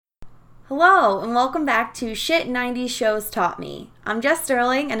Hello, and welcome back to Shit 90s Shows Taught Me. I'm Jess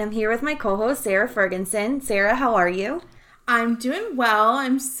Sterling, and I'm here with my co-host, Sarah Ferguson. Sarah, how are you? I'm doing well.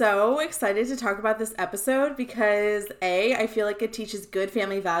 I'm so excited to talk about this episode because A, I feel like it teaches good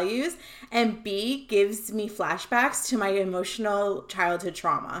family values, and B, gives me flashbacks to my emotional childhood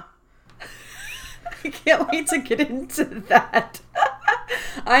trauma. I can't wait to get into that.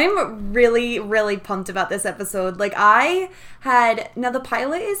 I'm really, really pumped about this episode. Now the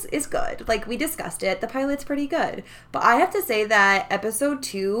pilot is good. Like, we discussed it. The pilot's pretty good. But I have to say that episode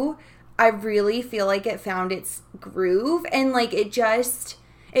 2, I really feel like it found its groove. And,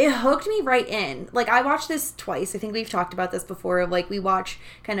 it hooked me right in. Like, I watched this twice. I think we've talked about this before. We watch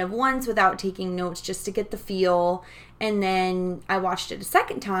kind of once without taking notes just to get the feel. And then I watched it a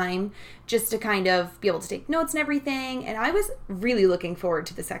second time just to kind of be able to take notes and everything. And I was really looking forward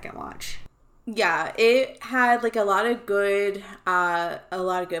to the second watch. Yeah, it had a lot of good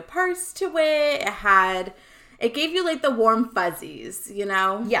parts to it. It gave you the warm fuzzies, you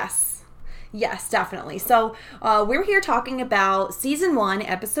know? Yes, definitely. So we're here talking about Season 1,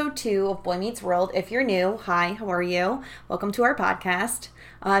 Episode 2 of Boy Meets World. If you're new, hi, how are you? Welcome to our podcast.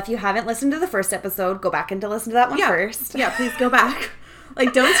 If you haven't listened to the first episode, go back and listen to that one first. Yeah, please go back.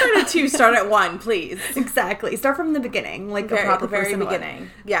 Don't start at 2, start at 1, please. Exactly. Start from the beginning, a proper very person beginning.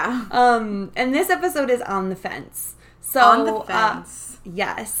 would. Yeah. And this episode is On the Fence. So, On the Fence.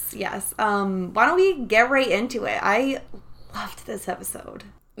 Yes. Why don't we get right into it? I loved this episode.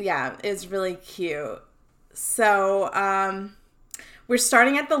 Yeah, it's really cute. So, we're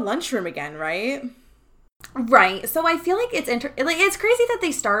starting at the lunchroom again, right? Right. So I feel like it's crazy that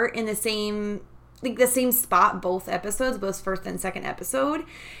they start in the same spot both episodes, both first and second episode.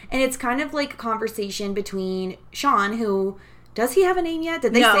 And it's kind of like a conversation between Sean, who, does he have a name yet?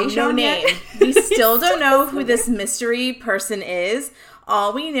 Did they say Sean name. yet? We still don't know who this mystery person is.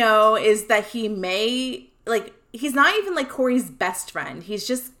 All we know is that he may, he's not even Corey's best friend. He's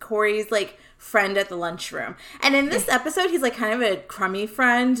just Corey's friend at the lunchroom. And in this episode, he's kind of a crummy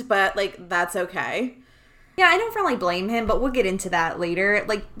friend, but that's okay. Yeah, I don't really blame him, but we'll get into that later.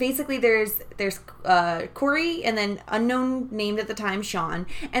 Basically, there's Corey, and then unknown named at the time, Sean.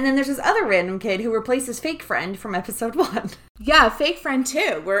 And then there's this other random kid who replaces fake friend from episode 1. Yeah, fake friend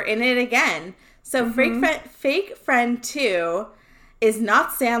 2. We're in it again. So fake friend 2 is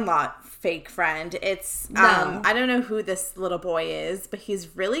not Sandlot fake friend. It's, no. I don't know who this little boy is, but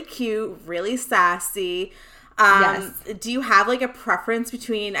he's really cute, really sassy. Yes. Do you have a preference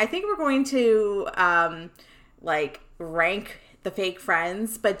between, I think we're going to rank the fake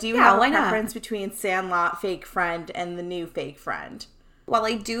friends, but do you have a preference between Sandlot fake friend and the new fake friend? Well,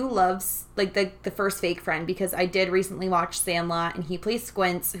 I do love the first fake friend because I did recently watch Sandlot and he plays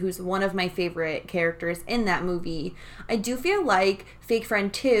Squints, who's one of my favorite characters in that movie. I do feel like fake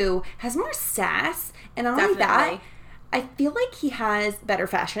friend 2 has more sass, and not only that, I feel like he has better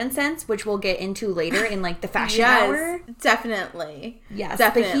fashion sense, which we'll get into later in the fashion hour. Definitely. Yes,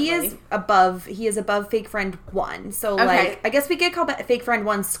 definitely. But he is above fake friend 1. So okay. I guess we could call fake friend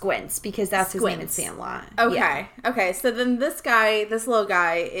 1 Squints because that's his name in Sandlot. Okay. Yeah. Okay. So then this little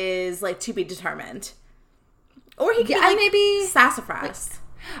guy is to be determined. Or he could be maybe sassafras.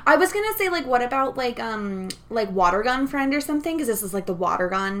 I was gonna say, what about water gun friend or something? Because this is the water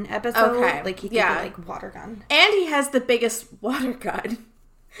gun episode. Okay, he could be water gun, and he has the biggest water gun.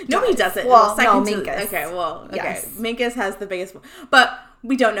 No, he doesn't. Well, no, Minkus. Okay, yes. Minkus has the biggest, but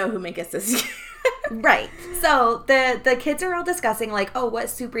we don't know who Minkus is. Right. So the kids are all discussing what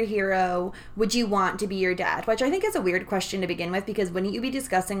superhero would you want to be your dad? Which I think is a weird question to begin with, because wouldn't you be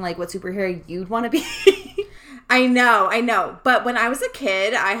discussing what superhero you'd want to be? I know. But when I was a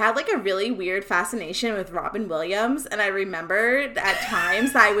kid, I had a really weird fascination with Robin Williams. And I remembered at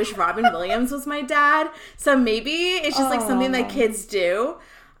times that I wish Robin Williams was my dad. So maybe it's just something that kids do.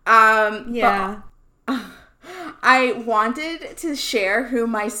 Yeah. But I wanted to share who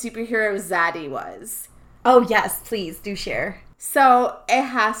my superhero zaddy was. Oh, yes. Please do share. So it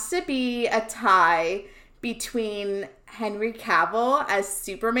has to be a tie between Henry Cavill as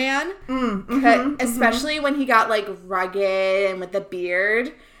Superman, especially when he got rugged and with the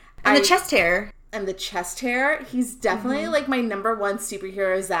beard and the chest hair. He's definitely my number one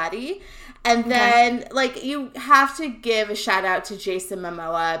superhero zaddy. And then you have to give a shout out to Jason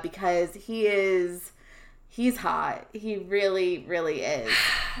Momoa because he's hot. He really, really is.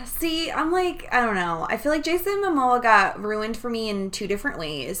 See, I'm I don't know. I feel like Jason Momoa got ruined for me in 2 different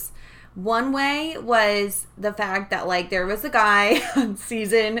ways. One way was the fact that there was a guy on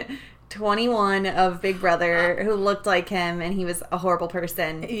season 21 of Big Brother who looked like him, and he was a horrible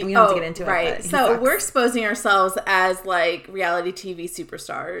person. We don't have to get into it. But so we're exposing ourselves as like reality TV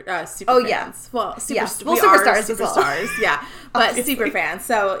superstar, super fans. Yeah. Well, superstars as well. Yeah, but super fans.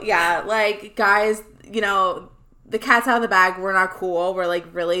 So yeah, like guys, you know, the cat's out of the bag. We're not cool. We're like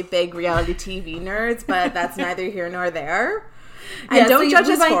really big reality TV nerds, but that's neither here nor there. And don't judge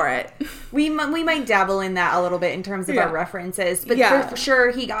us for it. We might dabble in that a little bit in terms of our references. But for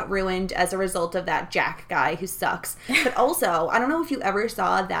sure, he got ruined as a result of that Jack guy who sucks. But also, I don't know if you ever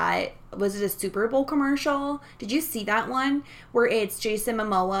saw that. Was it a Super Bowl commercial? Did you see that one? Where it's Jason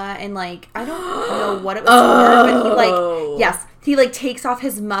Momoa and, like, I don't know what it was for, but he, like, yes. He, like, takes off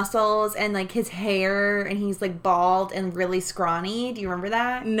his muscles and, like, his hair, and he's, like, bald and really scrawny. Do you remember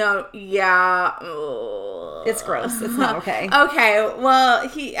that? No, yeah. It's gross. It's not okay. Okay, well,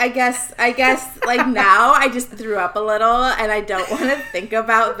 I guess, like, now I just threw up a little, and I don't want to think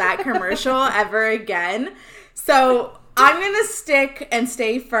about that commercial ever again. So I'm going to stick and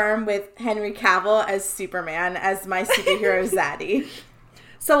stay firm with Henry Cavill as Superman, as my superhero zaddy.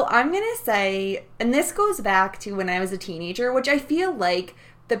 So I'm going to say, and this goes back to when I was a teenager, which I feel like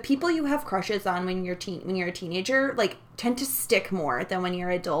the people you have crushes on when you're a teenager, like, tend to stick more than when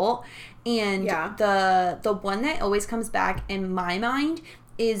you're adult. And the one that always comes back in my mind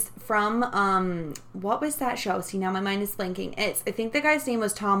is from, what was that show? See, now my mind is blanking. I think the guy's name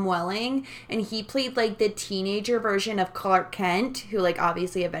was Tom Welling, and he played, like, the teenager version of Clark Kent, who, like,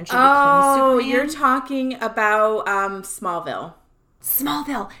 obviously eventually becomes Superman. Oh, you're talking about Smallville.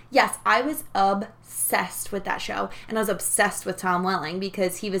 Smallville. Yes, I was obsessed with that show, and I was obsessed with Tom Welling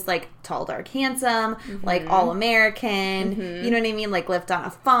because he was, like, tall, dark, handsome, like, all-American, you know what I mean? Like, lived on a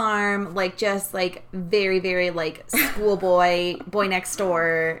farm, like, just, like, very, very, like, schoolboy, boy next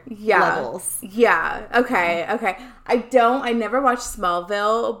door levels. Yeah, okay. I never watched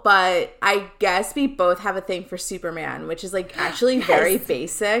Smallville, but I guess we both have a thing for Superman, which is, like, actually very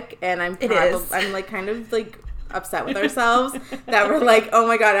basic, and I'm like, kind of, like, upset with ourselves that we're like, oh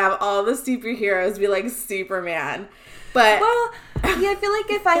my god, I have all the superheroes be like Superman. But well, yeah, I feel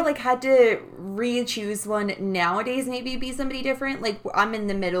like if I like had to re-choose one nowadays, maybe it'd be somebody different. Like, I'm in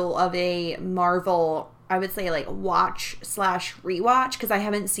the middle of a Marvel, I would say, like, watch/rewatch, because I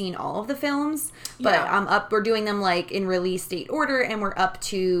haven't seen all of the films, but we're doing them like in release date order, and we're up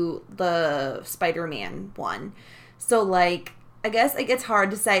to the Spider-Man one. So, like, I guess, like, it's hard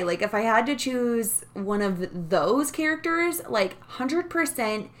to say. Like, if I had to choose one of those characters, like,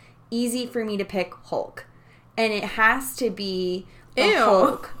 100% easy for me to pick Hulk. And it has to be the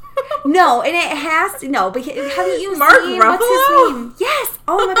Hulk. No, and it has to, no, but haven't you Mark seen, Ruffalo? What's his name? Yes!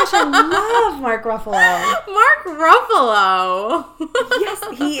 Oh my gosh, I love Mark Ruffalo. Mark Ruffalo! Yes,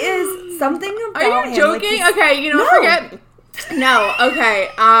 he is something about him. Are you joking? Like, okay, you know, forget. No, okay,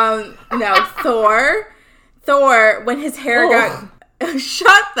 no, Thor, when his hair got...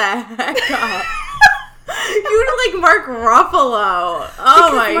 Shut the heck up. You like Mark Ruffalo.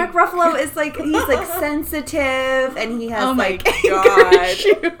 Oh my... Mark Ruffalo is like, he's like sensitive, and he has like God.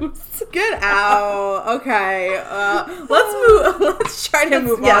 Issues. Get out. Okay. Let's try to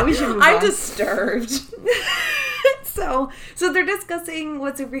move on. Yeah, we should move on. I'm disturbed. So they're discussing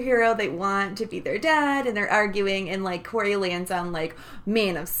what superhero they want to be their dad, and they're arguing, and like Corey lands on like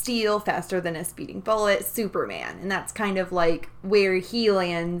Man of Steel, faster than a speeding bullet, Superman, and that's kind of like where he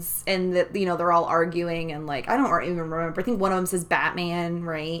lands, and that, you know, they're all arguing, and like I don't even remember. I think one of them says Batman,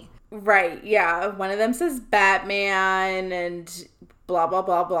 right? Right. Yeah. One of them says Batman, and blah blah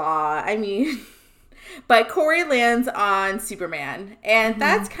blah blah. I mean, but Corey lands on Superman, and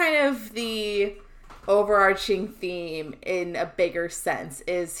that's kind of the overarching theme in a bigger sense,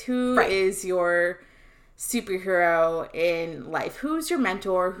 is who is your superhero in life? Who's your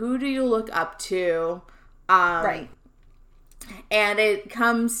mentor? Who do you look up to? Right. And it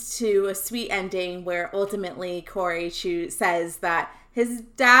comes to a sweet ending where ultimately Corey says that his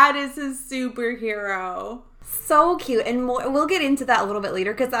dad is his superhero. So cute. And we'll get into that a little bit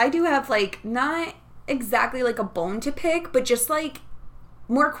later, because I do have like not exactly like a bone to pick, but just like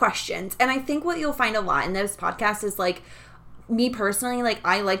more questions. And I think what you'll find a lot in this podcast is like, me personally, like,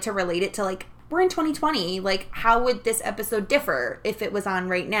 I like to relate it to like, we're in 2020, like, how would this episode differ if it was on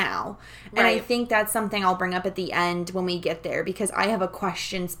right now? Right. And I think that's something I'll bring up at the end when we get there, because I have a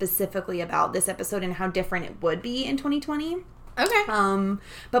question specifically about this episode and how different it would be in 2020. Okay.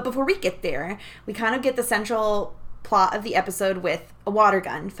 But before we get there, we kind of get the central plot of the episode with a water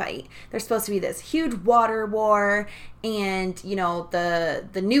gun fight. There's supposed to be this huge water war, and, you know,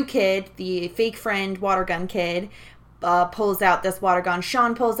 the new kid, the fake friend water gun kid, pulls out this water gun.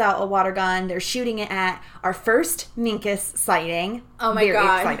 Sean pulls out a water gun. They're shooting it at our first Minkus sighting. Oh my God.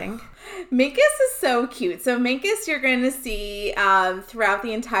 Very exciting. Minkus is so cute. So Minkus, you're going to see throughout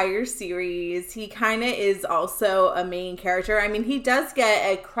the entire series. He kind of is also a main character. I mean, he does get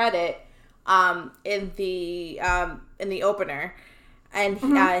a credit in the opener, and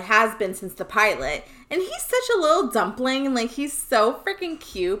has been since the pilot. And he's such a little dumpling. Like, he's so freaking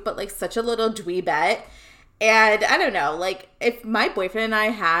cute, but like such a little dweebette. And I don't know, like, if my boyfriend and I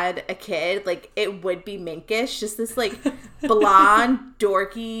had a kid, like, it would be Minkish. Just this, like, blonde,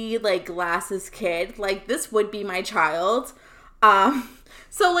 dorky, like, glasses kid. Like, this would be my child.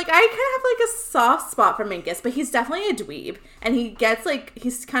 So, like, I kind of have, like, a soft spot for Minkus, but he's definitely a dweeb. And he gets, like,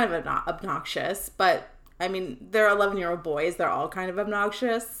 he's kind of obnoxious. But, I mean, they're 11-year-old boys. They're all kind of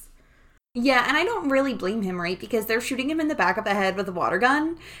obnoxious. Yeah, and I don't really blame him, right? Because they're shooting him in the back of the head with a water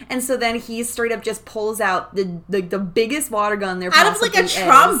gun, and so then he straight up just pulls out the biggest water gun there out of like a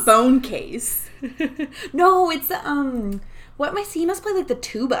trombone case. No, it's what am I seeing? He must play like the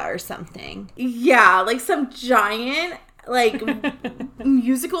tuba or something. Yeah, like some giant like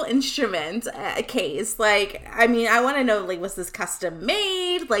musical instrument case. Like, I mean, I want to know, like, was this custom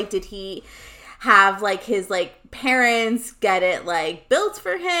made? Like, did he have like his like parents get it like built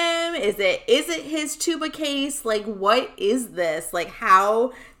for him? Is it his tuba case? Like, what is this? Like,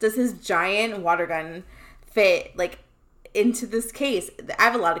 how does his giant water gun fit like into this case? I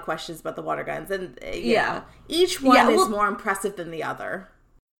have a lot of questions about the water guns, and know, each one is more impressive than the other.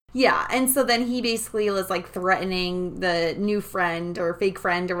 Yeah, and so then he basically was, like, threatening the new friend or fake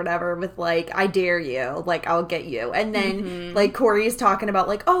friend or whatever with, like, I dare you, like, I'll get you. And then, like, Corey's talking about,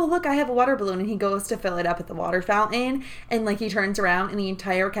 like, oh, look, I have a water balloon, and he goes to fill it up at the water fountain, and, like, he turns around, and the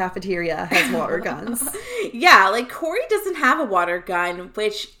entire cafeteria has water guns. Yeah, like, Corey doesn't have a water gun,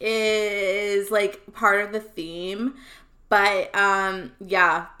 which is, like, part of the theme. But,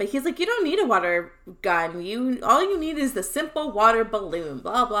 but he's like, you don't need a water gun. All you need is the simple water balloon,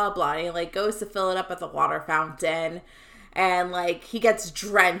 blah, blah, blah. And he, like, goes to fill it up at the water fountain. And, like, he gets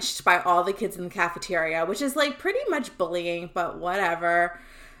drenched by all the kids in the cafeteria, which is, like, pretty much bullying, but whatever.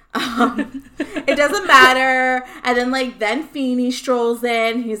 It doesn't matter. And then Feeney strolls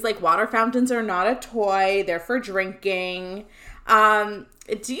in. He's like, water fountains are not a toy. They're for drinking.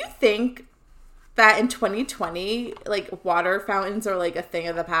 Do you think that in 2020, like, water fountains are, like, a thing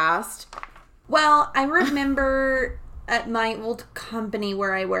of the past? Well, I remember at my old company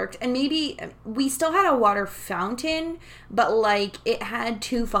where I worked, and maybe we still had a water fountain, but, like, it had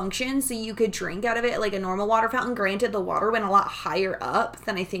two functions, so you could drink out of it like a normal water fountain. Granted, the water went a lot higher up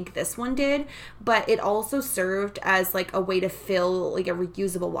than I think this one did, but it also served as, like, a way to fill, like, a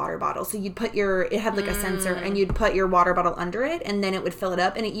reusable water bottle. So you'd put it had, like, a sensor, and you'd put your water bottle under it, and then it would fill it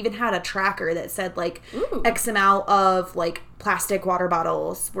up, and it even had a tracker that said, like, X amount of, like, plastic water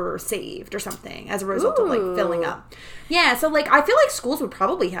bottles were saved or something as a result of, like, filling up. Yeah, so, like, I feel like schools would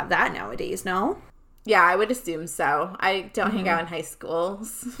probably have that nowadays, no? Yeah, I would assume so. I don't hang out in high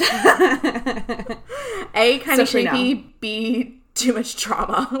schools. A, kind of creepy. No. B, too much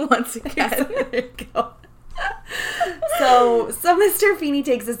trauma once again. There you go. So Mr. Feeney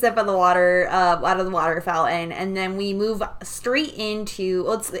takes a sip of the water out of the water fountain, and then we move straight into,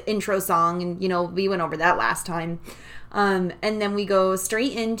 it's the intro song, and, you know, we went over that last time. And then we go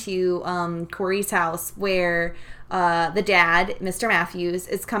straight into Corey's house, where the dad, Mr. Matthews,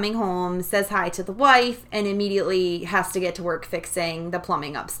 is coming home, says hi to the wife, and immediately has to get to work fixing the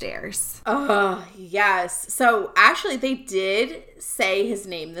plumbing upstairs. Oh, yes. So, actually, they did say his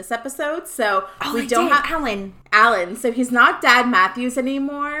name this episode, so we don't have... Alan. So, he's not Dad Matthews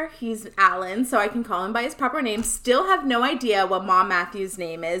anymore. He's Alan, so I can call him by his proper name. Still have no idea what Mom Matthews'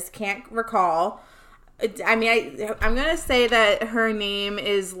 name is. Can't recall. I mean, I'm going to say that her name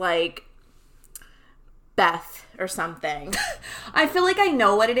is, like, Beth or something. I feel like I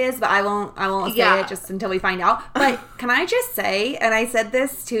know what it is, but I won't say it just until we find out. But can I just say, and I said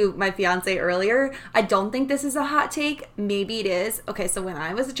this to my fiance earlier, I don't think this is a hot take. Maybe it is. Okay, so when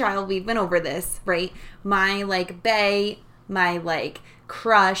I was a child, we've been over this, right? My, like, bae, my, like,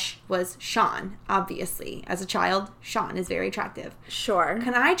 crush was Sean, obviously. As a child, Sean is very attractive. Sure.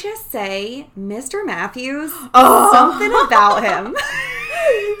 Can I just say, Mr. Matthews, something about him.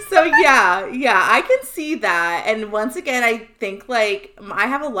 So, yeah, I can see that. And once again, I think, like, I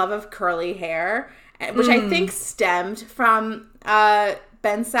have a love of curly hair, which I think stemmed from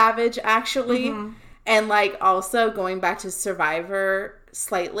Ben Savage, actually. Mm-hmm. And, like, also going back to Survivor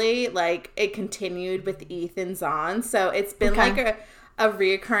slightly, like, it continued with Ethan Zahn. So it's been, like, a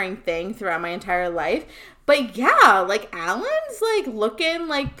reoccurring thing throughout my entire life. But, yeah, like, Alan's, like, looking,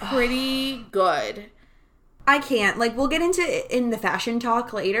 like, pretty good. I can't. Like, we'll get into it in the fashion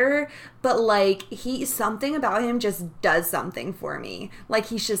talk later, but, like, something about him just does something for me. Like,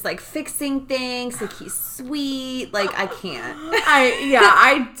 he's just, like, fixing things. Like, he's sweet. Like, I can't.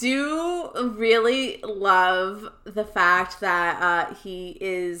 I do really love the fact that he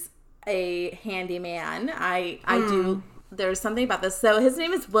is a handyman. I do. There's something about this. So, his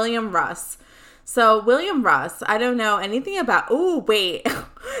name is William Russ. So, William Russ, I don't know anything about... Oh, wait.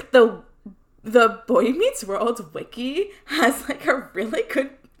 The Boy Meets World wiki has, like, a really good,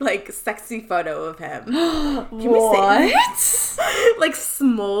 like, sexy photo of him. What? Like,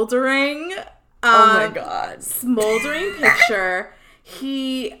 smoldering. Oh, my God. Smoldering picture.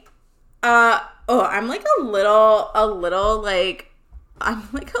 I'm, like, a little, like... I'm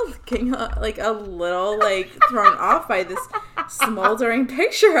like a little like thrown off by this smoldering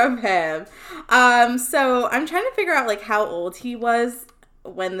picture of him. So I'm trying to figure out like how old he was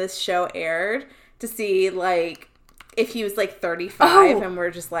when this show aired to see like if he was like 35 and we're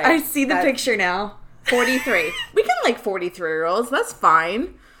just like I see the picture now. 43. We can like 43-year-olds. That's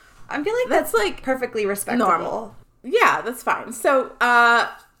fine. I feel like that's like perfectly respectable. Normal. Yeah, that's fine. So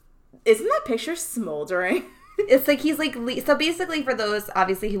isn't that picture smoldering? It's like he's like, so basically for those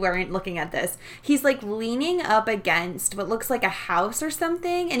obviously who aren't looking at this, he's like leaning up against what looks like a house or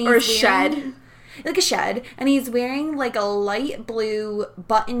something. And he's or a shed. Like a shed. And he's wearing like a light blue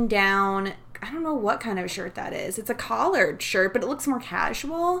button down, I don't know what kind of shirt that is. It's a collared shirt, but it looks more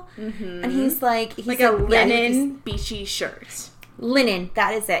casual. Mm-hmm. And he's like a linen beachy shirt. Linen,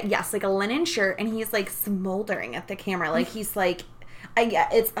 that is it. Yes, like a linen shirt. And he's like smoldering at the camera. Like he's like... I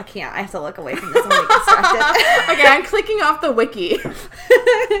can't. I have to look away from this. I'm going to get distracted. Okay, I'm clicking off the wiki.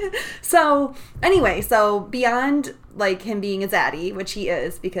 So, anyway, beyond, like, him being a zaddy, which he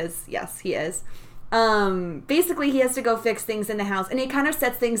is, because, yes, he is, basically he has to go fix things in the house, and it kind of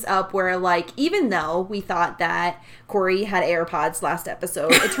sets things up where, like, even though we thought that Corey had AirPods last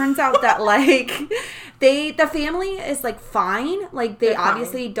episode, it turns out that, like, the family is, like, fine. Like, they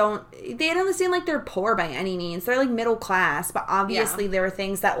obviously don't seem like they're poor by any means. They're, like, middle class, but obviously there are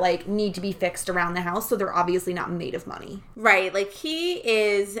things that, like, need to be fixed around the house, so they're obviously not made of money. Right. Like,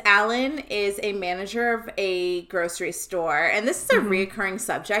 Alan is a manager of a grocery store, and this is a reoccurring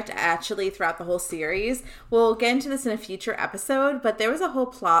subject, actually, throughout the whole series. We'll get into this in a future episode, but there was a whole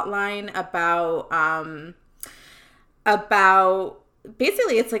plot line about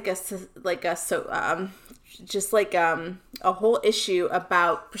basically it's a whole issue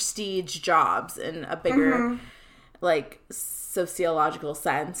about prestige jobs in a bigger like sociological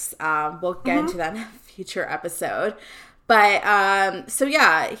sense. We'll get into that in a future episode. But, so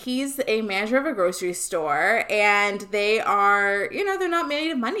yeah, he's a manager of a grocery store, and they are, they're not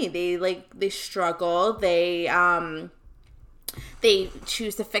made of money. They struggle. They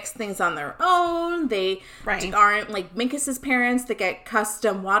choose to fix things on their own. They aren't like Minkus's parents that get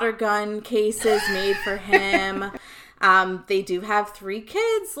custom water gun cases made for him. They do have 3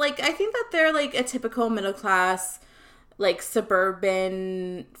 kids. Like, I think that they're like a typical middle class, like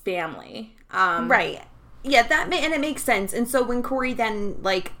suburban family. Right. Yeah, and it makes sense. And so when Corey then,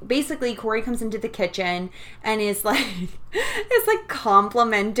 like, basically Corey comes into the kitchen and is like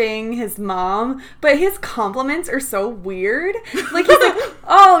complimenting his mom, but his compliments are so weird. Like, he's like,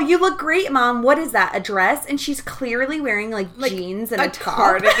 "Oh, you look great, Mom. What is that, a dress?" And she's clearly wearing like jeans and a top.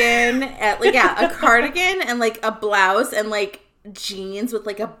 Cardigan, a cardigan and like a blouse and like jeans with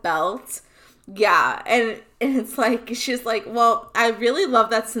like a belt. Yeah, and it's like, she's like, "Well, I really love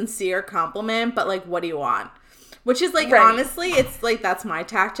that sincere compliment, but like, what do you want?" Which is like, honestly, it's like, that's my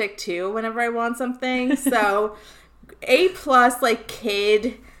tactic too whenever I want something. So, A+, like,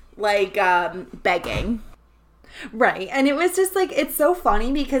 kid, like, begging. Right. And it was just like, it's so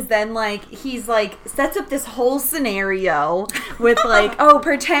funny because then like he's like sets up this whole scenario with like, oh,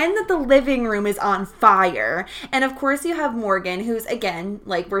 pretend that the living room is on fire. And of course you have Morgan, who's again,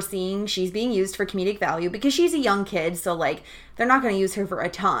 like, we're seeing she's being used for comedic value because she's a young kid. So like they're not going to use her for a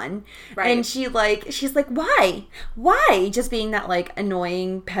ton. Right. And she's like, why? Just being that like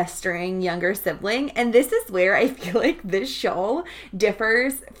annoying, pestering younger sibling. And this is where I feel like this show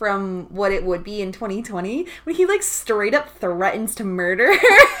differs from what it would be in 2020 when he like straight up threatens to murder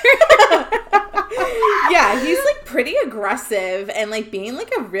her. Yeah, he's like pretty aggressive and like being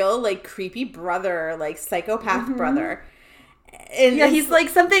like a real like creepy brother, like psychopath brother. And yeah, he's like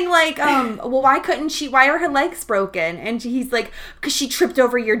something like, well, why are her legs broken? And he's like, because she tripped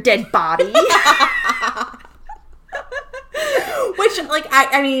over your dead body. Which, like,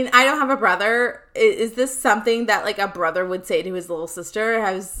 I mean, I don't have a brother. Is this something that, like, a brother would say to his little sister?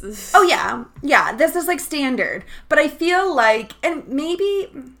 Oh, yeah. Yeah, this is, like, standard. But I feel like, and maybe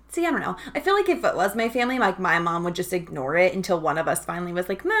See, I don't know. I feel like if it was my family, like my mom would just ignore it until one of us finally was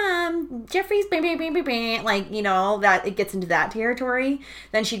like, Mom, Jeffrey's like, you know, that it gets into that territory.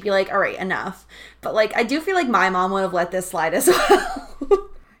 Then she'd be like, all right, enough. But like, I do feel like my mom would have let this slide as well.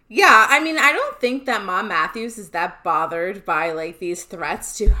 Yeah, I mean, I don't think that Mom Matthews is that bothered by like these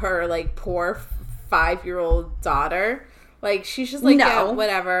threats to her like poor 5-year-old daughter. Like, she's just like, yeah,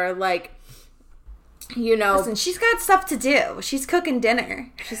 whatever. Like, you know. Listen, she's got stuff to do. She's cooking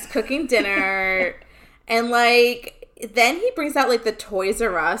dinner. And, like, then he brings out, like, the Toys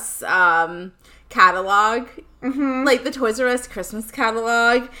R Us catalog. Mm-hmm. Like, the Toys R Us Christmas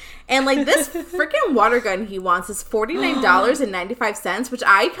catalog. And, like, this freaking water gun he wants is $49.95, which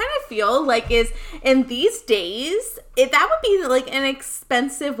I kind of feel like is, in these days, that would be, like, an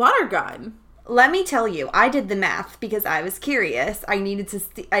expensive water gun. Let me tell you, I did the math because I was curious. I needed to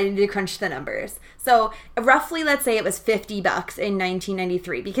crunch the numbers. So roughly, let's say it was $50 in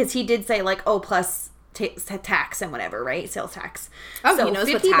 1993 because he did say like, oh, plus tax and whatever, right? Sales tax. Oh, so he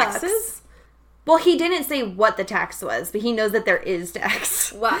knows what tax is? Well, he didn't say what the tax was, but he knows that there is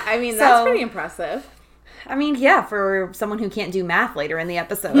tax. Well, I mean, that's pretty impressive. I mean, yeah, for someone who can't do math later in the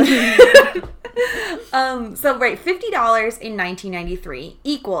episode. So, right, $50 in 1993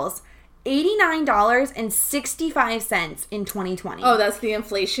 equals $89.65 in 2020. Oh, that's the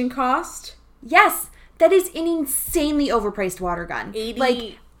inflation cost? Yes. That is an insanely overpriced water gun.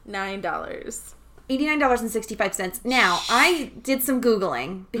 $89. $89.65. Now, I did some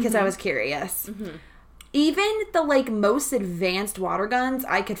Googling because I was curious. Mm-hmm. Even the, like, most advanced water guns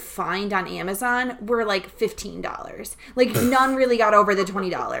I could find on Amazon were, like, $15. Like, none really got over the $20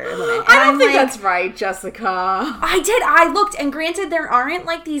 limit. And I don't think that's right, Jessica. I did. I looked, and granted, there aren't,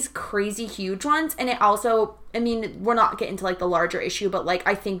 like, these crazy huge ones. And it also, I mean, we're not getting to, like, the larger issue, but, like,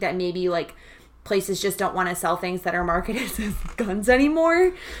 I think that maybe, like, places just don't want to sell things that are marketed as guns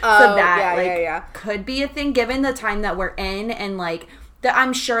anymore. So that, could be a thing, given the time that we're in. And, like,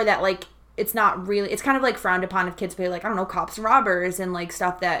 I'm sure that, like, it's not really, it's kind of like frowned upon if kids play like, I don't know, cops and robbers and like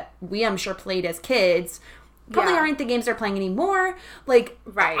stuff that we, I'm sure, played as kids. Probably aren't the games they're playing anymore. Like,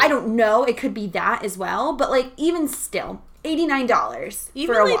 right. I don't know. It could be that as well. But like, even still, $89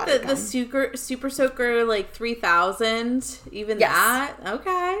 even for a like water gun. The Super Soaker like 3000, even that.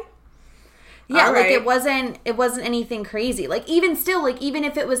 Okay. Yeah, all right. Like it wasn't anything crazy. Like even still, like even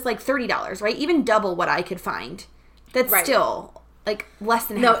if it was like $30, right? Even double what I could find. That's still like less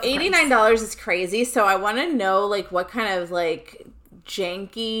than half. No, $89 is crazy. So I want to know like what kind of like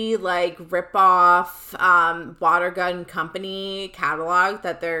janky like rip-off water gun company catalog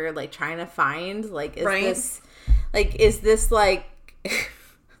that they're like trying to find. Like is this like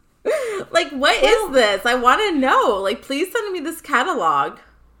like what is this? I want to know. Like please send me this catalog.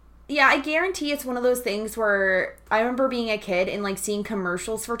 Yeah, I guarantee it's one of those things where I remember being a kid and, like, seeing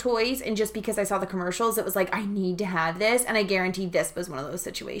commercials for toys, and just because I saw the commercials, it was like, I need to have this, and I guarantee this was one of those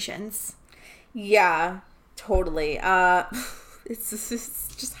situations. Yeah, totally.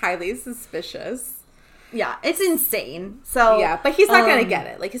 It's just highly suspicious. Yeah, it's insane. So yeah, but he's not going to get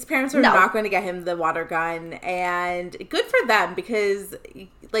it. Like, his parents are not going to get him the water gun, and good for them, because,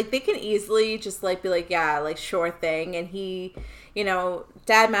 like, they can easily just, like, be like, yeah, like, sure thing, and he... You know,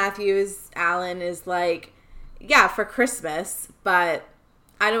 Dad Matthews, Alan, is like, yeah, for Christmas, but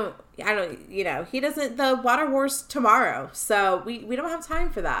I don't, you know, he doesn't, the Water War's tomorrow, so we don't have time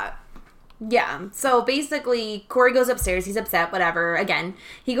for that. Yeah, so basically, Corey goes upstairs, he's upset, whatever, again,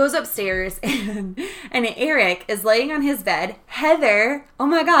 he goes upstairs, and Eric is laying on his bed, Heather, oh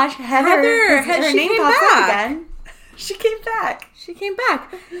my gosh, Heather her name pops up again. She came back. So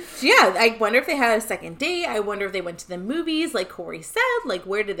yeah, I wonder if they had a second date. I wonder if they went to the movies, like Corey said. Like,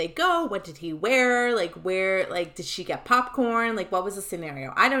 where did they go? What did he wear? Like, where, like, did she get popcorn? Like, what was the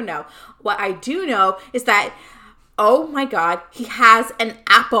scenario? I don't know. What I do know is that, oh my God, he has an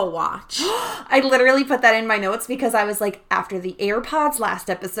Apple Watch. I literally put that in my notes because I was like, after the AirPods last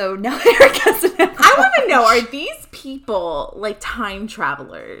episode, now Eric has an Apple Watch. I want to know, are these people, like, time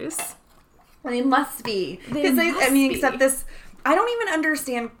travelers? They must be. Because except this, I don't even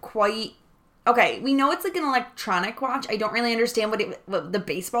understand quite. Okay, we know it's like an electronic watch. I don't really understand what the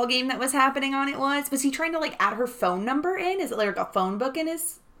baseball game that was happening on it was. Was he trying to like add her phone number in? Is it like a phone book in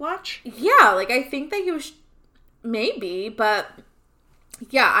his watch? Yeah, like I think that he was maybe, but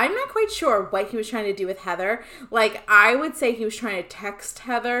yeah, I'm not quite sure what he was trying to do with Heather. Like I would say he was trying to text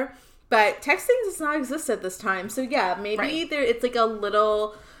Heather, but texting does not exist at this time. So yeah, maybe it's like a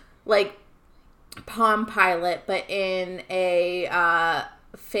little like Palm Pilot, but in a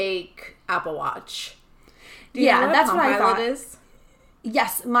fake Apple Watch. Yeah, that's what I thought. Is?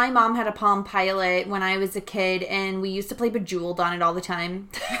 Yes, my mom had a Palm Pilot when I was a kid, and we used to play Bejeweled on it all the time.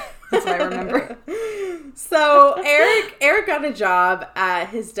 That's what I remember. So Eric got a job at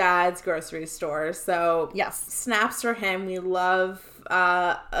his dad's grocery store. So yes, snaps for him. We love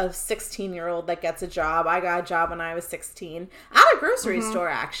a 16-year-old that gets a job. I got a job when I was 16 at a grocery store,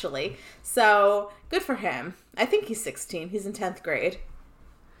 actually. So good for him. I think he's 16. He's in 10th grade.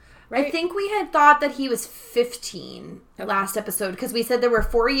 Right? I think we had thought that he was 15 last episode because we said there were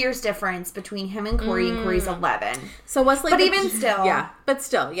 4 years difference between him and Corey, and Corey's 11. So what's like, but even still,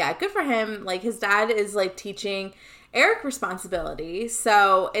 yeah, good for him. Like his dad is like teaching Eric responsibility.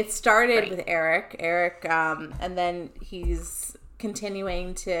 So it started with Eric, and then he's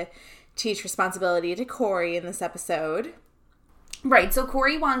continuing to teach responsibility to Corey in this episode. Right, so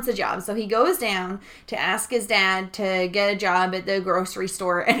Corey wants a job, so he goes down to ask his dad to get a job at the grocery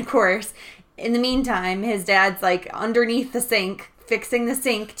store, and of course, in the meantime, his dad's like underneath the sink, fixing the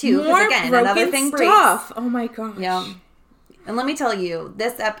sink too, because again, another thing breaks. Oh my gosh. Yeah. And let me tell you,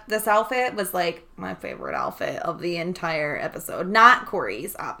 this outfit was like my favorite outfit of the entire episode. Not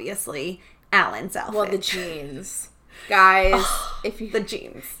Corey's, obviously, Alan's outfit. Well, the jeans. Guys, the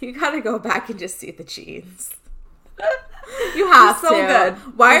jeans. You gotta go back and just see the jeans. You have to. So good.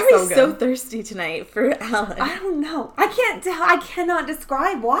 Why are we so thirsty tonight for Alan? I don't know. I cannot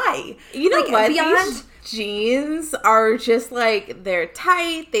describe why. You know what? These jeans are just like, they're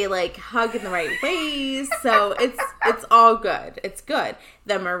tight. They like hug in the right ways. So it's all good. It's good.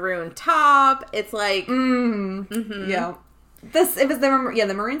 The maroon top. It's like, yeah. It was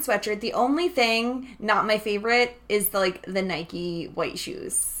the maroon sweatshirt. The only thing not my favorite is the Nike white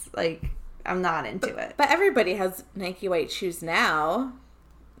shoes. Like, I'm not into it. But everybody has Nike white shoes now.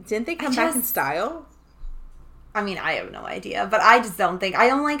 Didn't they come back in style? I mean, I have no idea, but I just don't think. I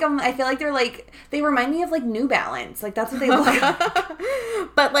don't like them. I feel like they remind me of like New Balance. Like that's what they look like.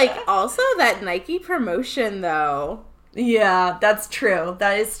 But like also that Nike promotion though. Yeah, that's true.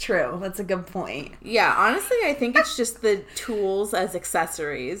 That is true. That's a good point. Yeah, honestly, I think it's just the tools as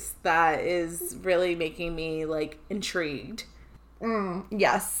accessories that is really making me like intrigued.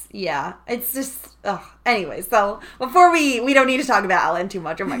 Yes. Yeah. It's just, anyway, so before we don't need to talk about Alan too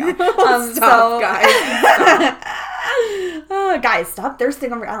much. Oh my God. Stop, guys. Guys, stop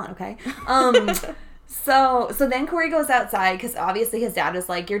thirsting over Alan, okay? So then Corey goes outside because obviously his dad is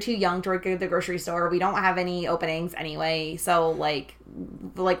like, you're too young to work at the grocery store. We don't have any openings anyway. So like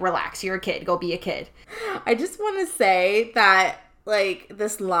relax. You're a kid. Go be a kid. I just want to say that like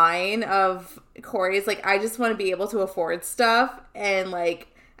this line of Corey's like, I just want to be able to afford stuff, and like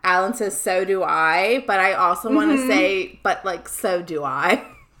Alan says, so do I, but I also want to say, but like, so do I.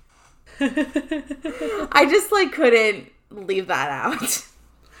 I just like couldn't leave that out.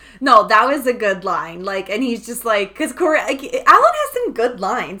 No, that was a good line. Like, and he's just like, because Corey, like, Alan has some good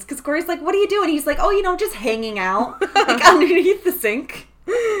lines. Because Corey's like, what are you doing? He's like, oh, just hanging out, like underneath the sink.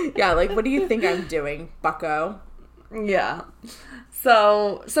 Yeah, like, what do you think I'm doing, bucko? Yeah.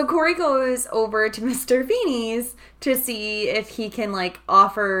 So Corey goes over to Mr. Feeney's to see if he can, like,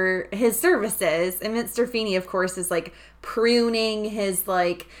 offer his services. And Mr. Feeney, of course, is, like, pruning his,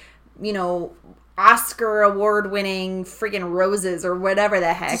 like, Oscar award-winning freaking roses or whatever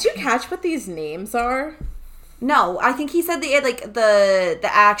the heck. Did you catch what these names are? No, I think he said the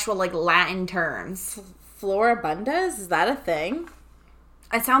actual, like, Latin terms. Floribundas? Is that a thing?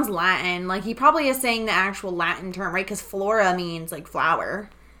 It sounds Latin. Like, he probably is saying the actual Latin term, right? Because flora means, like, flower.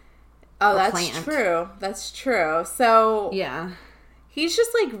 Oh, that's plant. True. That's true. So, yeah. He's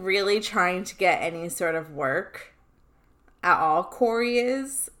just, like, really trying to get any sort of work at all, Corey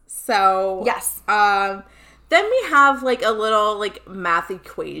is. So, yes. Then we have, like, a little, like, math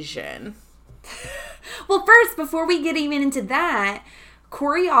equation. Well, first, before we get even into that,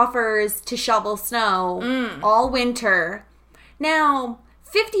 Corey offers to shovel snow all winter. Now,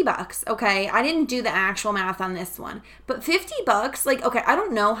 $50, okay? I didn't do the actual math on this one. But $50, like, okay, I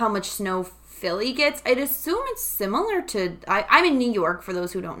don't know how much snow Philly gets. I'd assume it's similar to... I'm in New York, for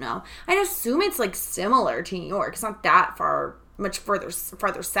those who don't know. I'd assume it's, like, similar to New York. It's not that far, much farther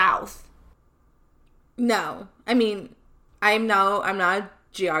south. No. I mean, I'm not a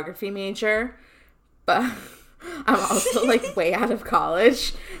geography major, but... I'm also, like, way out of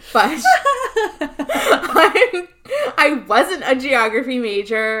college, but I wasn't a geography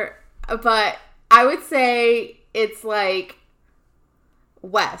major, but I would say it's, like,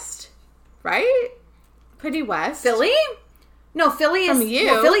 west, right? Pretty west. Philly? No, Philly is... From you.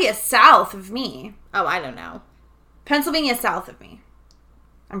 Well, Philly is south of me. Oh, I don't know. Pennsylvania is south of me.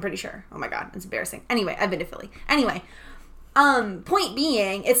 I'm pretty sure. Oh, my God. It's embarrassing. Anyway, I've been to Philly. Anyway... Point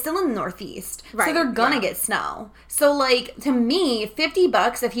being, it's still in the Northeast. Right, so they're gonna get snow. So, like, to me,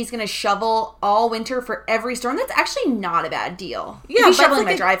 $50 if he's gonna shovel all winter for every storm, that's actually not a bad deal. Yeah, he's shoveling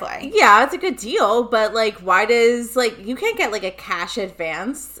my driveway. Yeah, it's a good deal, but, like, why does, like, you can't get, like, a cash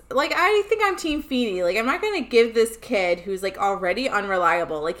advance. Like, I think I'm Team Feeney. Like, I'm not gonna give this kid who's, like, already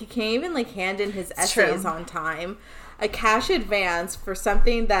unreliable, like, he can't even, like, hand in his essays on time, a cash advance for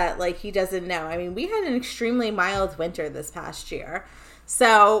something that, like, he doesn't know. I mean, we had an extremely mild winter this past year.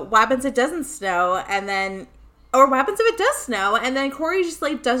 So, what happens if it doesn't snow, and then, or what happens if it does snow, and then Corey just,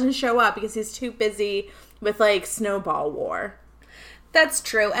 like, doesn't show up because he's too busy with, like, Snowball War. That's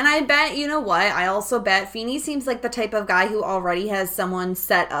true. And I bet, you know what? I also bet Feeney seems like the type of guy who already has someone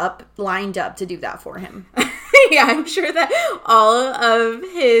set up, lined up to do that for him. Yeah, I'm sure that all of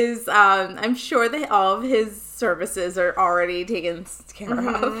his services are already taken care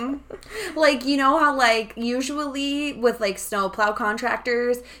of. Like, you know how, like, usually with, like, snowplow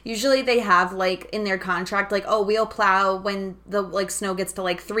contractors, usually they have, like, in their contract, like, oh, we'll plow when the, like, snow gets to,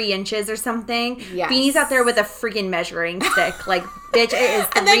 like, 3 inches or something. Yes. Feeney's out there with a freaking measuring stick. Like, bitch, it is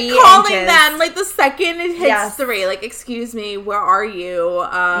 3 and then calling inches. them, like, the second it hits 3. Like, excuse me, where are you?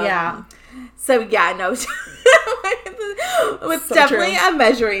 Yeah. So, yeah, no. It's so definitely true. A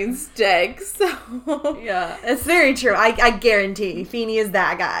measuring stick. So yeah, it's very true. I guarantee Feeney is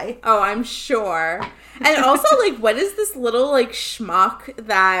that guy. Oh, I'm sure. And also, like, what is this little, like, schmuck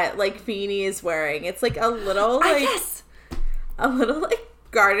that, like, Feeney is wearing? It's, like, a little, like,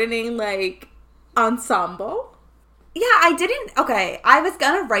 gardening, like, ensemble. Yeah, I was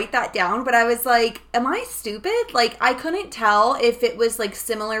gonna write that down, but I was like, am I stupid? Like, I couldn't tell if it was, like,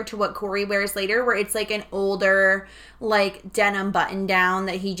 similar to what Corey wears later, where it's, like, an older, like, denim button-down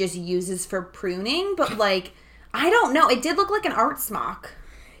that he just uses for pruning, but, like, I don't know. It did look like an art smock.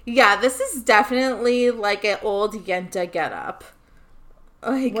 Yeah, this is definitely, like, an old Yenta getup.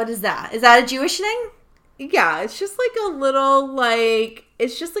 Like, what is that? Is that a Jewish thing? Yeah, it's just, like, a little, like,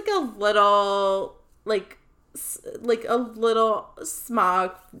 a little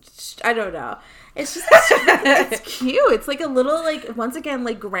smog. I don't know. It's just, it's cute. It's like a little, like, once again,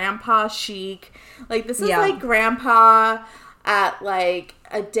 like, grandpa chic. Like, this is like grandpa at, like,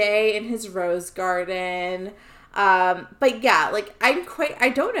 a day in his rose garden. But yeah, like,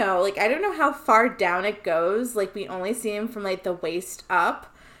 I don't know. Like, I don't know how far down it goes. Like, we only see him from, like, the waist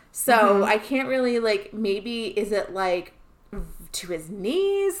up. So I can't really, like, maybe is it, like, to his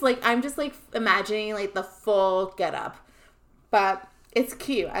knees? Like, I'm just, like, imagining, like, the full getup. But it's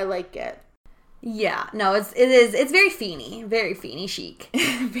cute. I like it. Yeah. No, it's very Feeney. Very Feeney chic.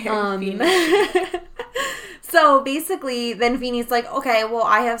 Very Feeney chic. So, basically, then Feeney's like, okay, well,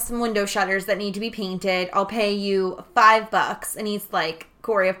 I have some window shutters that need to be painted. I'll pay you $5. And he's like,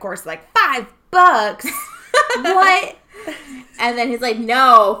 Corey, of course, like, $5? What? And then he's like,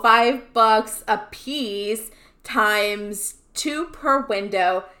 no, $5 a piece times 2 per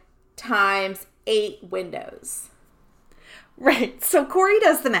window times 8 windows. Right. So Corey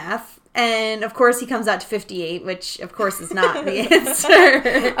does the math, and of course he comes out to 58, which of course is not the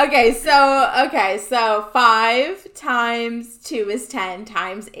answer. Okay, so 5 times 2 is 10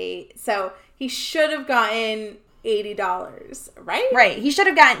 times 8. So he should have gotten $80, right? Right. He should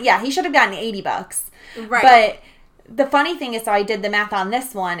have gotten $80. Right. But the funny thing is, so I did the math on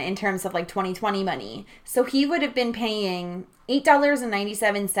this one in terms of, like, 2020 money. So he would have been paying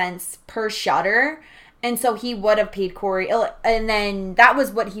 $8.97 per shutter. And so he would have paid Corey, and then that was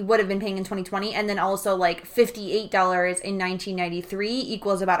what he would have been paying in 2020. And then also, like, $58 in 1993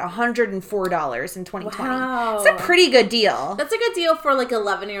 equals about $104 in 2020. Wow. It's a pretty good deal. That's a good deal for, like, an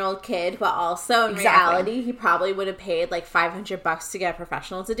 11-year-old kid, but also in reality, he probably would have paid, like, $500 to get a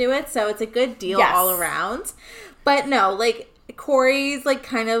professional to do it. So it's a good deal all around. But no, like, Corey's, like,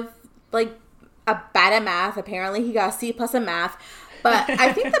 kind of, like, a bad at math. Apparently, he got a C+ in math. But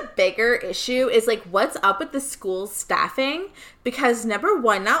I think the bigger issue is, like, what's up with the school's staffing? Because, number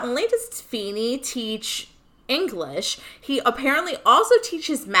one, not only does Feeney teach English, he apparently also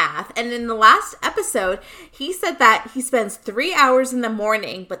teaches math. And in the last episode, he said that he spends 3 hours in the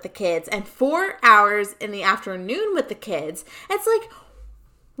morning with the kids and 4 hours in the afternoon with the kids. It's like,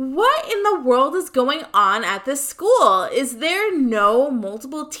 what in the world is going on at this school? Is there no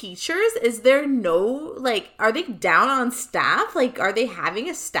multiple teachers? Is there no, like, are they down on staff? Like, are they having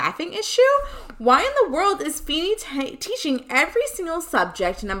a staffing issue? Why in the world is Feeney teaching every single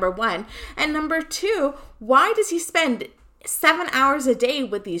subject, number one? And number two, why does he spend 7 hours a day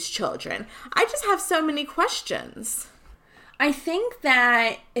with these children? I just have so many questions. I think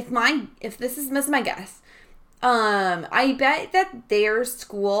that if this is my guess, I bet that their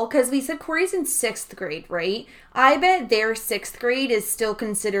school, because we said Corey's in 6th grade, right? I bet their 6th grade is still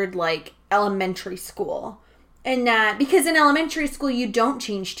considered like elementary school. And that, because in elementary school, you don't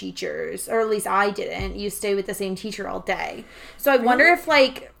change teachers, or at least I didn't. You stay with the same teacher all day. So I wonder if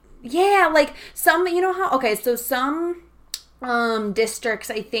like, yeah, like some, you know how, okay, so some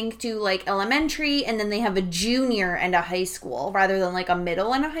districts I think do like elementary and then they have a junior and a high school rather than like a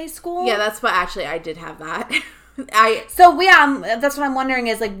middle and a high school. Yeah, that's what actually I did have that. So yeah, that's what I'm wondering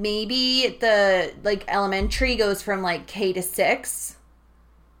is like maybe the like elementary goes from like K to 6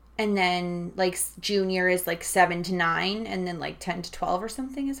 and then like junior is like 7 to 9 and then like 10 to 12 or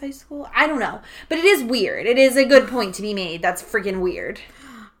something is high school. I don't know, but it is weird. It is a good point to be made. That's freaking weird.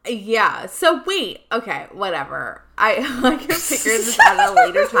 Yeah. So wait. Okay. Whatever. I can figure this out at a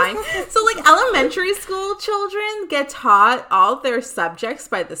later time. So like elementary school children get taught all their subjects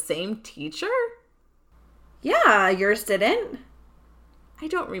by the same teacher? Yeah, yours didn't. I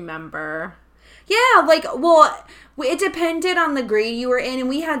don't remember. Yeah, like, well, it depended on the grade you were in, and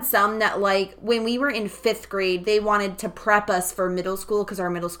we had some that, like, when we were in 5th grade, they wanted to prep us for middle school, because our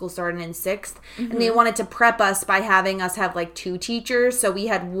middle school started in 6th, and they wanted to prep us by having us have, like, 2 teachers, so we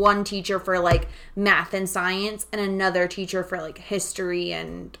had one teacher for, like, math and science, and another teacher for, like, history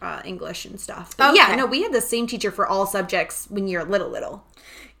and English and stuff. But yeah, no, we had the same teacher for all subjects when you're little.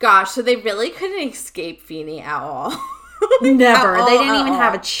 Gosh, so they really couldn't escape Feeney at all. Never. They didn't even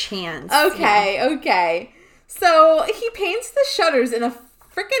have a chance. Okay. So he paints the shutters in a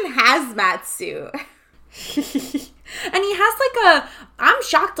freaking hazmat suit. And he has like I'm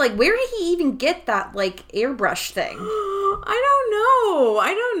shocked, like, where did he even get that, like, airbrush thing?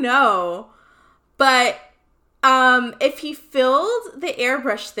 I don't know. But if he filled the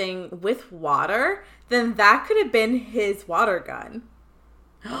airbrush thing with water, then that could have been his water gun.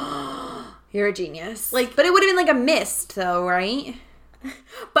 You're a genius. Like, but it would have been like a mist, though, right?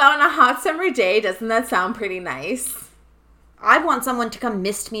 But on a hot summer day, doesn't that sound pretty nice? I want someone to come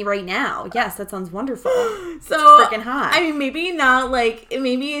mist me right now. Yes, that sounds wonderful. So it's freaking hot. I mean, maybe not like,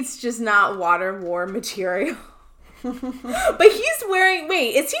 maybe it's just not water war material. But he's wearing,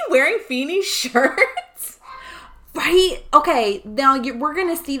 is he wearing Feeney's shirts? Right? Okay, now we're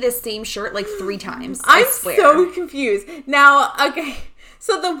going to see this same shirt like 3 times. I swear. So confused. Now, okay.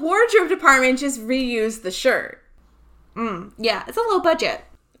 So the wardrobe department just reused the shirt. Yeah, it's a low budget.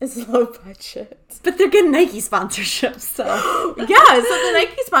 It's low budget. But they're getting Nike sponsorship, so. Yeah, so the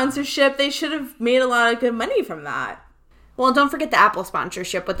Nike sponsorship, they should have made a lot of good money from that. Well, don't forget the Apple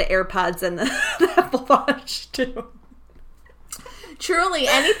sponsorship with the AirPods and the Apple Watch, too. Truly,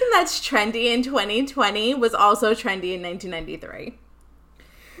 anything that's trendy in 2020 was also trendy in 1993.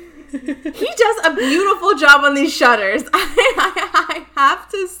 He does a beautiful job on these shutters. I have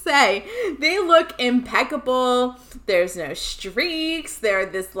to say, they look impeccable. There's no streaks. They're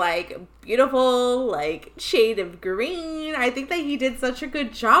this, like, beautiful, like, shade of green. I think that he did such a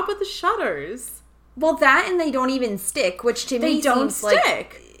good job with the shutters. Well, that and they don't even stick, which to me don't seems stick.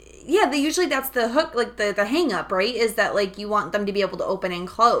 Like, yeah, that's the hook, like the hang up, right? Is that like you want them to be able to open and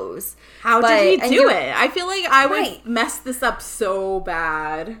close. How did he do it? I feel like I would mess this up so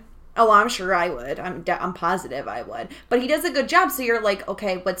bad. Oh, I'm sure I would. I'm positive I would. But he does a good job. So you're like,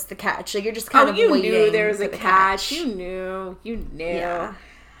 okay, what's the catch? So you're just kind of waiting. You knew there was a catch. You knew. Yeah.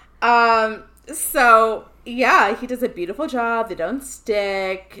 So yeah, he does a beautiful job. They don't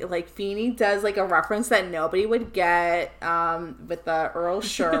stick. Like Feeney does like a reference that nobody would get. With the Earl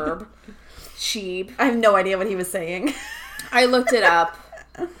Sherb sheep. I have no idea what he was saying. I looked it up.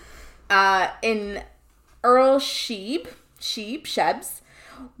 In Earl Shebs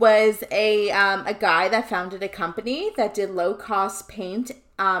was a guy that founded a company that did low-cost paint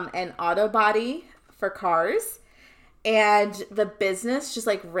and auto body for cars. And the business just,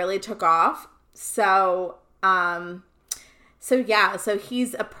 like, really took off. So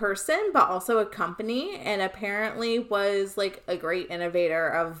he's a person, but also a company, and apparently was, like, a great innovator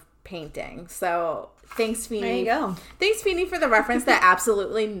of painting. So thanks, Feeney. There you go. Thanks, Feeney, for the reference that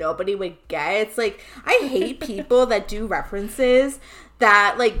absolutely nobody would get. It's like, I hate people that do references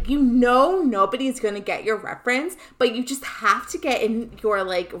that, like, you know nobody's going to get your reference, but you just have to get in your,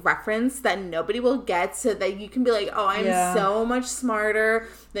 like, reference that nobody will get so that you can be like, oh, I'm so much smarter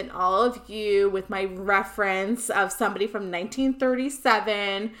than all of you with my reference of somebody from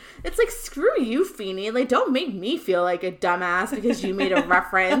 1937. It's like, screw you, Feeney. Like, don't make me feel like a dumbass because you made a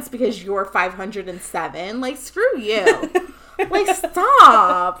reference because you're 507. Like, screw you. Like,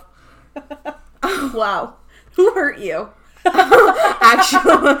 stop. Wow. Who hurt you?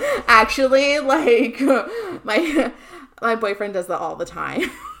 actually, like, my boyfriend does that all the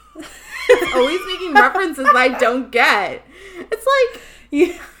time. It's always making references that I don't get. It's like,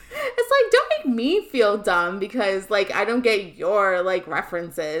 don't make me feel dumb because, like, I don't get your, like,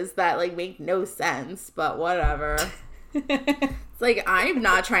 references that, like, make no sense, but whatever. It's like, I'm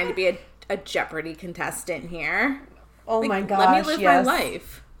not trying to be a Jeopardy contestant here. Oh, like, my gosh, let me live my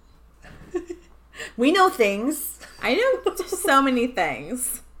life. We know things. I know so many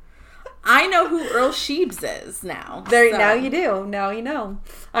things. I know who Earl Sheebs is now. Now you do. Now you know.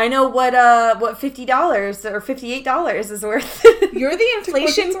 I know what $50 or $58 is worth. You're the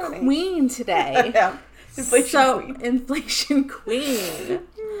inflation queen today. Yeah. Inflation queen.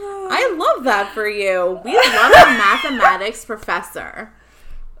 I love that for you. We love a mathematics professor.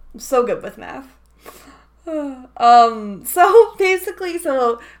 I'm so good with math. So basically,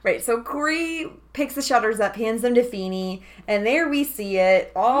 so Corey picks the shutters up, hands them to Feeney, and there we see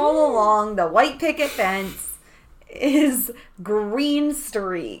it all along the white picket fence is green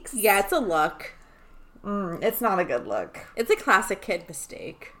streaks. Yeah, it's a look. It's not a good look. It's a classic kid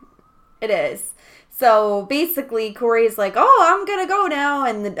mistake. It is. So basically, Corey's like, "Oh, I'm gonna go now,"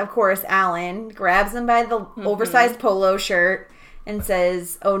 and then, of course, Alan grabs him by the oversized polo shirt and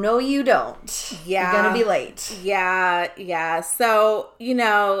says, "Oh, no, you don't. Yeah. You're going to be late." Yeah. So,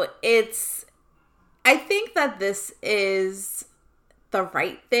 I think that this is the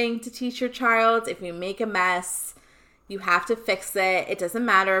right thing to teach your child. If you make a mess, you have to fix it. It doesn't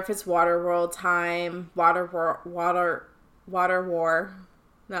matter if it's water war time. No.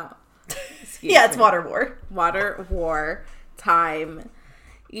 Yeah, it's water war. Water war time.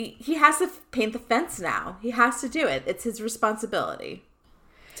 He has to paint the fence now. He has to do it. It's his responsibility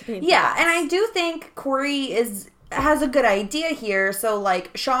to paint the fence. And I do think Corey has a good idea here. So,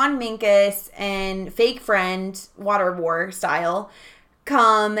 like, Shawn Minkus and fake friend, water war style,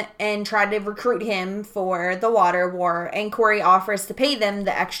 come and try to recruit him for the water war. And Corey offers to pay them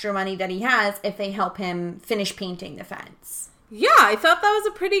the extra money that he has if they help him finish painting the fence. Yeah, I thought that was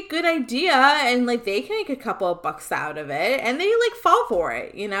a pretty good idea, and, like, they can make a couple of bucks out of it, and they, like, fall for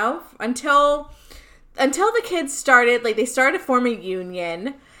it, until the kids started, like, they started to form a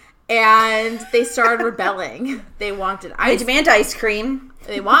union, and they started rebelling. They demand ice cream.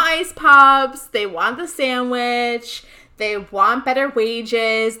 They want ice pops, they want the sandwich, they want better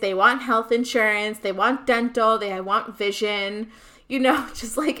wages, they want health insurance, they want dental, they want vision,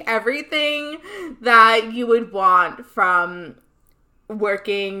 just, like, everything that you would want from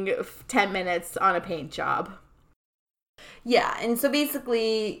working 10 minutes on a paint job. Yeah, and so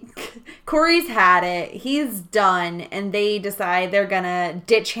basically, Corey's had it. He's done, and they decide they're gonna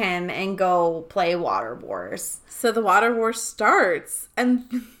ditch him and go play Water Wars. So the Water War starts, and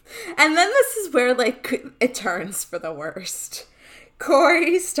then this is where, like, it turns for the worst.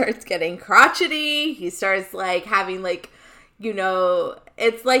 Corey starts getting crotchety. He starts, like, having, like,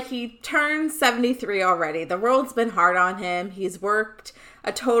 it's like he turned 73 already. The world's been hard on him. He's worked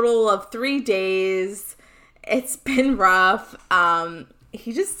a total of 3 days. It's been rough.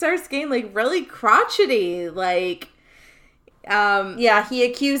 He just starts getting, like, really crotchety. Like, yeah, he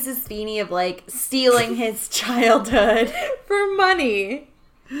accuses Feeney of, like, stealing his childhood for money.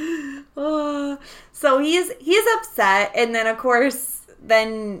 So he's upset, and then, of course,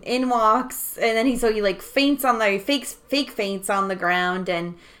 then in walks, and then he faints on the fake faints on the ground,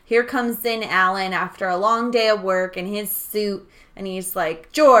 and here comes in Alan after a long day of work in his suit, and he's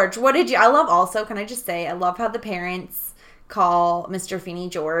like, "George, what did you?" I love how the parents call Mr. Feeney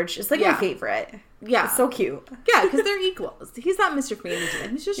George. It's like my favorite. Yeah, it's so cute. Yeah, because they're equals. He's not Mr. Feeney.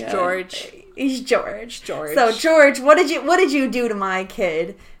 He's just George. He's George. So George, what did you do to my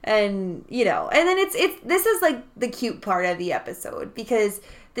kid? And and then it's this is like the cute part of the episode, because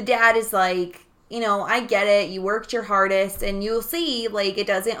the dad is like, I get it. You worked your hardest, and you'll see, like, it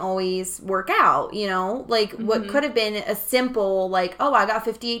doesn't always work out, like what could have been a simple, like, oh, I got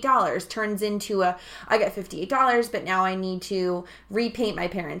 $58 turns into I got $58, but now I need to repaint my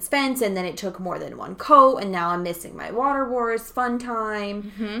parents' fence. And then it took more than one coat, and now I'm missing my Water Wars fun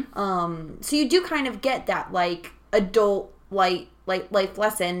time. So you do kind of get that, like, adult, life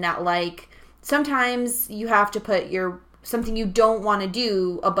lesson that, like, sometimes you have to put something you don't want to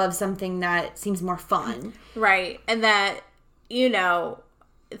do above something that seems more fun. Right. And that,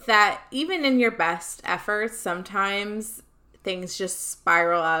 that even in your best efforts, sometimes things just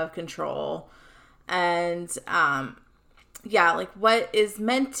spiral out of control. And, like, what is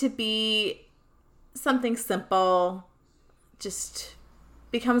meant to be something simple just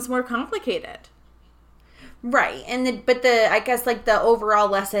becomes more complicated. Right. And I guess, like, the overall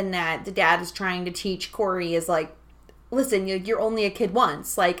lesson that the dad is trying to teach Corey is, like, listen, you're only a kid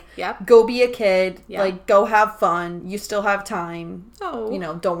once. Like, Yep. go be a kid. Yep. Like, go have fun. You still have time. Oh. You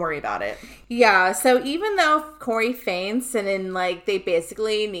know, don't worry about it. Yeah, so even though Corey faints and then, like, they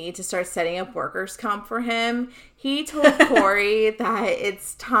basically need to start setting up workers' comp for him, he told Corey that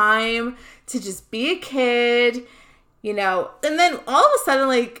it's time to just be a kid, you know. And then all of a sudden,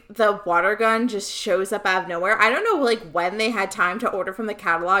 like, the water gun just shows up out of nowhere. I don't know, like, when they had time to order from the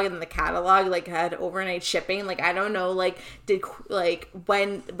catalog, and the catalog, like, had overnight shipping. Like, I don't know, like, what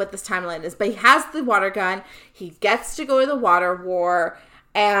this timeline is. But he has the water gun. He gets to go to the water war.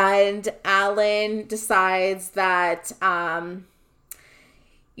 And Alan decides that,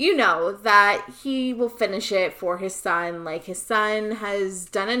 you know, that he will finish it for his son. Like, his son has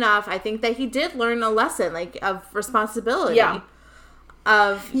done enough. I think that he did learn a lesson, like, of responsibility. Yeah.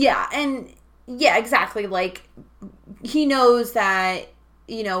 Yeah, and yeah, exactly. Like, he knows that,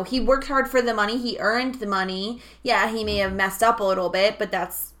 you know, he worked hard for the money. He earned the money. Yeah, he may have messed up a little bit, but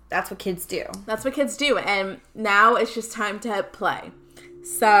that's what kids do. That's what kids do. And now it's just time to play.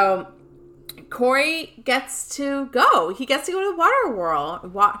 So Corey gets to go. He gets to go to Water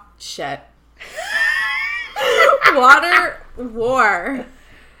World. Water War.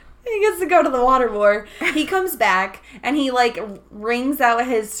 He gets to go to the water war. He comes back and he like wrings out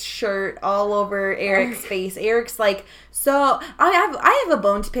his shirt all over Eric's face. Eric's like, so I have a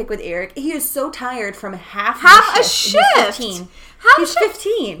bone to pick with Eric. He is so tired from half a shift. He's 15. He's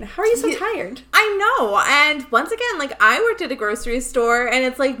 15. How are you so tired? I know. And once again, like, I worked at a grocery store, and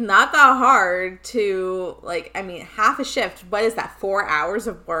it's like not that hard to, like, I mean, half a shift. What is that? 4 hours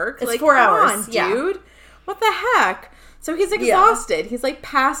of work? It's like, 4 hours, on, dude. Yeah. What the heck? So he's exhausted. He's like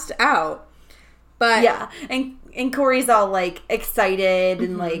passed out. But yeah, and Corey's all like excited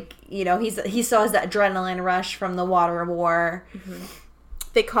and like, you know, he still has that adrenaline rush from the water war. Mm-hmm.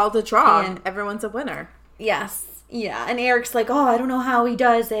 They called a draw, and everyone's a winner. Yes. Yeah, and Eric's like, oh, I don't know how he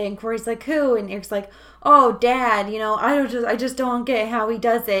does it. And Corey's like, who? And Eric's like, oh, Dad, you know, I just don't get how he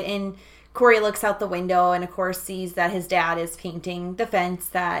does it. And Corey looks out the window and, of course, sees that his dad is painting the fence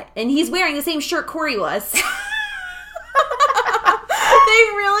and he's wearing the same shirt Corey was. They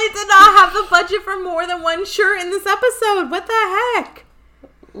really did not have the budget for more than one shirt in this episode. What the heck?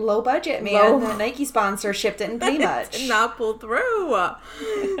 Low budget, man. The Nike sponsorship didn't pay much. Did not pull through.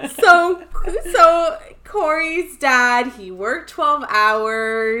 So Corey's dad, he worked 12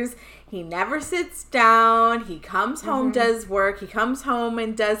 hours. He never sits down. He comes home, does work. He comes home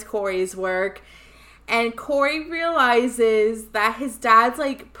and does Corey's work. And Corey realizes that his dad's,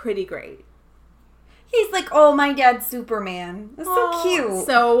 like, pretty great. He's like, oh, my dad's Superman. That's so cute.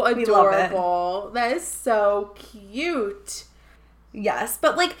 So adorable. That is so cute. Yes,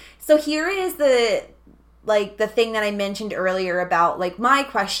 but, like, so here is the thing that I mentioned earlier about, like, my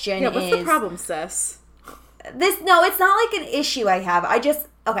question is... Yeah, what's the problem, sis? No, it's not, like, an issue I have.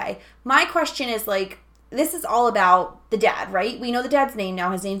 Okay, my question is, like, this is all about the dad, right? We know the dad's name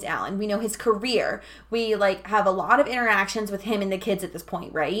now. His name's Alan. We know his career. We, like, have a lot of interactions with him and the kids at this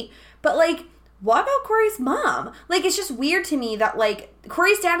point, right? But, like... what about Corey's mom? Like, it's just weird to me that, like,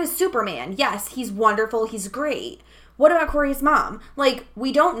 Corey's dad is Superman. Yes, he's wonderful. He's great. What about Corey's mom? Like,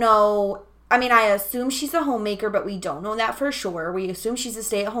 we don't know. I mean, I assume she's a homemaker, but we don't know that for sure. We assume she's a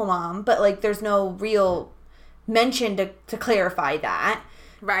stay-at-home mom, but, like, there's no real mention to clarify that.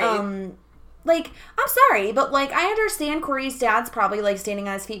 Right. Like, I'm sorry, but, like, I understand Corey's dad's probably, like, standing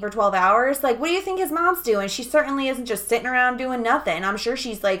on his feet for 12 hours. Like, what do you think his mom's doing? She certainly isn't just sitting around doing nothing. I'm sure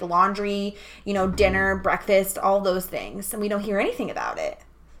she's, like, laundry, you know, dinner, breakfast, all those things. And we don't hear anything about it.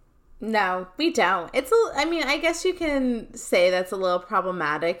 No, we don't. I guess you can say that's a little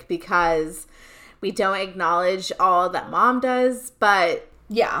problematic because we don't acknowledge all that mom does. But,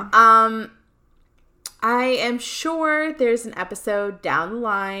 yeah. I am sure there's an episode down the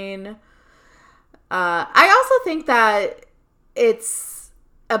line. I also think that it's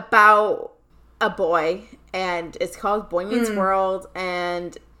about a boy, and it's called Boy Meets World,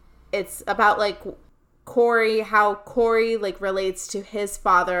 and it's about, like, Corey, how Corey, like, relates to his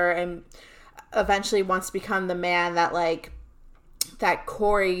father and eventually wants to become the man that, like, that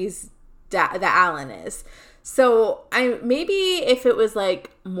Corey's that Alan is. So maybe if it was,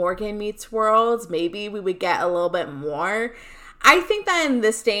 like, Morgan Meets World, maybe we would get a little bit more. I think that in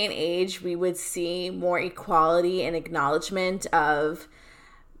this day and age, we would see more equality and acknowledgement of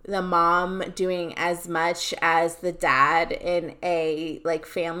the mom doing as much as the dad in a, like,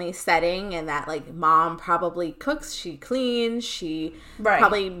 family setting, and that, like, mom probably cooks, she cleans, she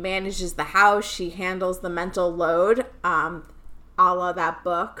probably manages the house, she handles the mental load, a la that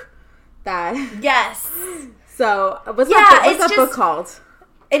book. Yes. So, what's that book called?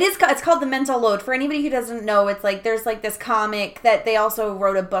 It's called The Mental Load. For anybody who doesn't know, it's like there's like this comic that they also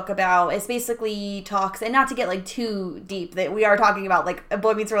wrote a book about. It's basically talks, and not to get like too deep, that we are talking about like a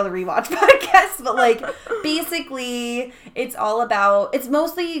Boy Meets World rewatch podcast, but like basically it's all about, it's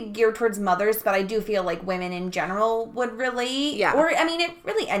mostly geared towards mothers, but I do feel like women in general would relate. Yeah. Or I mean,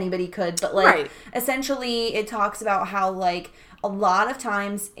 really anybody could, but like essentially it talks about how like a lot of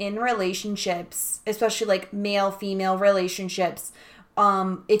times in relationships, especially like male-female relationships,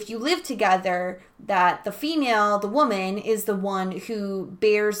 if you live together, that the woman is the one who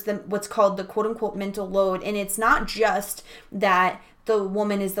bears what's called the quote-unquote mental load. And it's not just that the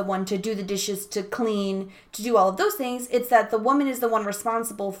woman is the one to do the dishes, to clean, to do all of those things. It's that the woman is the one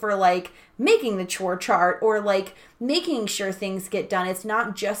responsible for like making the chore chart or like making sure things get done. It's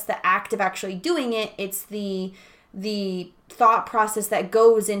not just the act of actually doing it. It's the thought process that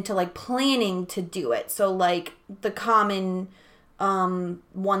goes into like planning to do it. So like the common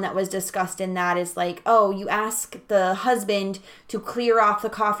one that was discussed in that is like, oh, you ask the husband to clear off the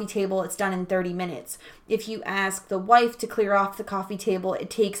coffee table, it's done in 30 minutes. If you ask the wife to clear off the coffee table,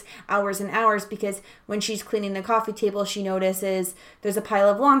 it takes hours and hours, because when she's cleaning the coffee table, she notices there's a pile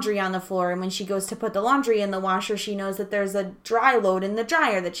of laundry on the floor. And when she goes to put the laundry in the washer, she knows that there's a dry load in the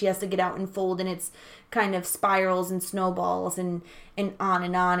dryer that she has to get out and fold. And it's kind of spirals and snowballs and on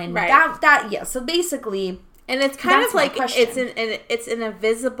and on. And yeah. So basically, and it's kind of like it's an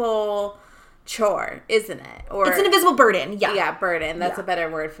invisible chore, isn't it? Or it's an invisible burden. Yeah, burden. That's a better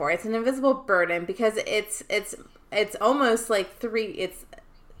word for it. It's an invisible burden because it's almost like it's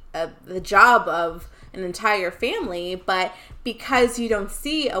the job of an entire family, but because you don't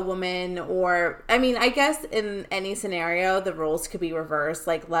see a woman, or I mean, I guess in any scenario the roles could be reversed.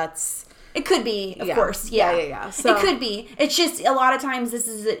 Like it could be, of course, yeah. So, it could be. It's just a lot of times this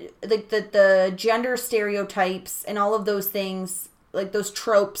is like the gender stereotypes and all of those things, like those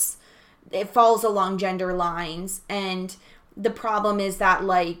tropes. It falls along gender lines, and the problem is that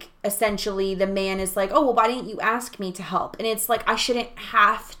like essentially the man is like, oh well, why didn't you ask me to help? And it's like, I shouldn't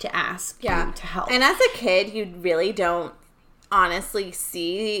have to ask you to help. And as a kid, you really don't honestly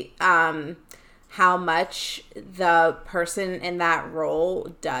see how much the person in that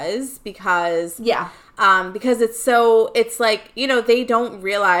role does, because it's like, you know, they don't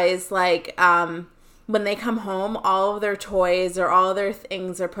realize like when they come home, all of their toys or all of their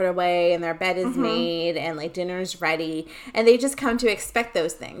things are put away and their bed is made and like dinner's ready, and they just come to expect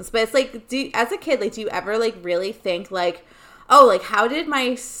those things. But it's like, as a kid, like, do you ever like really think like, oh, like, how did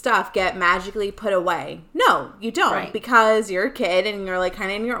my stuff get magically put away? No, you don't, because you're a kid and you're, like,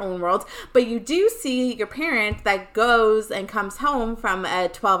 kind of in your own world. But you do see your parent that goes and comes home from a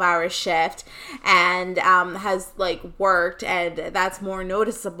 12-hour shift and has, like, worked, and that's more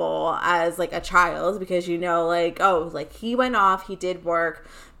noticeable as, like, a child, because you know, like, oh, like, he went off, he did work.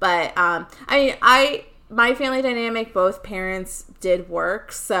 But, I mean, my family dynamic, both parents did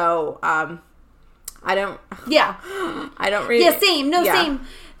work, so, I don't really. Yeah, same. No, same.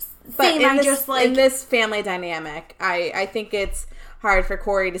 But same. In this family dynamic, I think it's hard for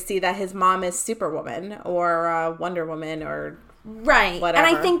Corey to see that his mom is Superwoman or Wonder Woman or whatever. And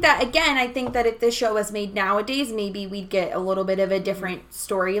I think that if this show was made nowadays, maybe we'd get a little bit of a different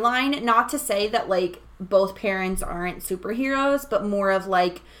storyline. Not to say that like both parents aren't superheroes, but more of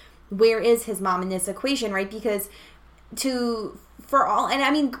like, where is his mom in this equation, right? Because for all, and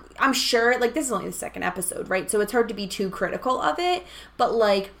I mean, I'm sure, like, this is only the second episode, right? So it's hard to be too critical of it. But,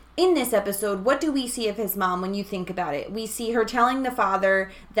 like, in this episode, what do we see of his mom when you think about it? We see her telling the father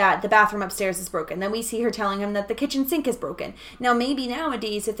that the bathroom upstairs is broken. Then we see her telling him that the kitchen sink is broken. Now, maybe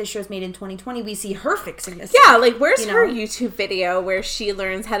nowadays, if the show's made in 2020, we see her fixing this. Yeah, like, where's her YouTube video where she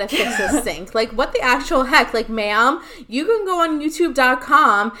learns how to fix a sink? Like, what the actual heck? Like, ma'am, you can go on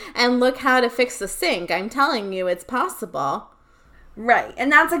youtube.com and look how to fix the sink. I'm telling you, it's possible. Right, and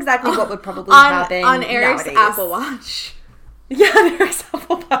that's exactly what would probably happen on Eric's nowadays. Apple Watch. Yeah, Eric's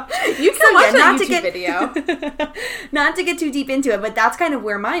Apple Watch. You can watch that YouTube video. Not to get too deep into it, but that's kind of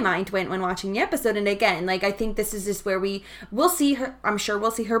where my mind went when watching the episode. And again, like, I think this is just where we'll see her. I'm sure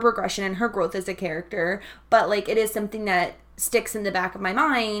we'll see her progression and her growth as a character. But like, it is something that sticks in the back of my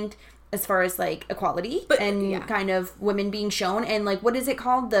mind as far as like equality and kind of women being shown. And like, what is it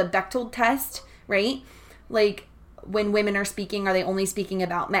called? The Bechdel test, right? Like, when women are speaking, are they only speaking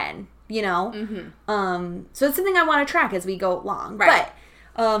about men? You know? Mm-hmm. So it's something I want to track as we go along. Right.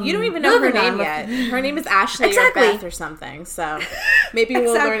 But you don't even know her name yet. Her name is Ashley or Beth or something. So maybe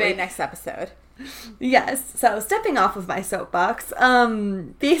we'll learn it next episode. Yes. So stepping off of my soapbox,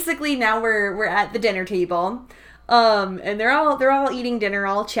 basically now we're at the dinner table. And they're all eating dinner,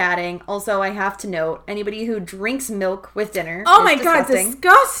 all chatting. Also, I have to note, anybody who drinks milk with dinner. Oh my God,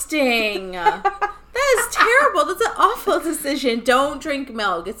 disgusting. That is terrible. That's an awful decision. Don't drink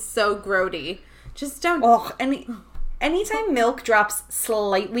milk. It's so grody. Just don't. Oh, anytime milk drops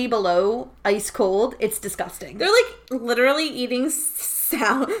slightly below ice cold, it's disgusting. They're like literally eating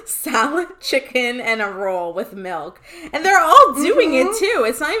salad, chicken, and a roll with milk. And they're all doing it too.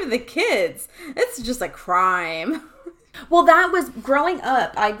 It's not even the kids. It's just a crime. Well, that was growing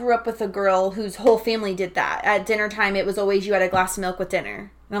up. I grew up with a girl whose whole family did that. At dinner time, it was always you had a glass of milk with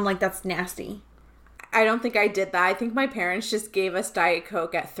dinner. And I'm like, that's nasty. I don't think I did that. I think my parents just gave us Diet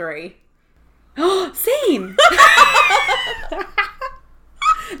Coke at 3. Same.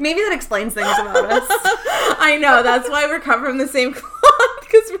 Maybe that explains things about us. I know. That's why we're cut from the same cloth,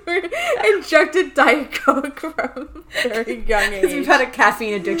 because we're injected Diet Coke from a very young age. We've had a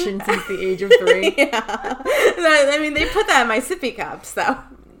caffeine addiction since the age of 3. Yeah. I mean, they put that in my sippy cup, so.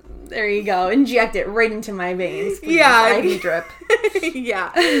 There you go. Inject it right into my veins. Please. Yeah. IV drip.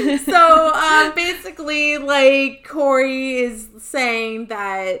 Yeah. So, basically, like, Corey is saying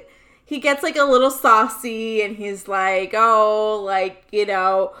that he gets, like, a little saucy, and he's like, oh, like, you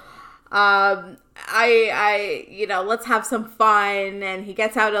know, let's have some fun. And he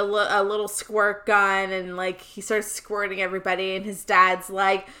gets out a little squirt gun, and, like, he starts squirting everybody, and his dad's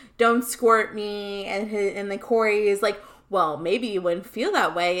like, don't squirt me. And then Corey is like, well, maybe you wouldn't feel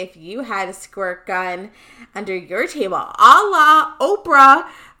that way if you had a squirt gun under your table, a la Oprah,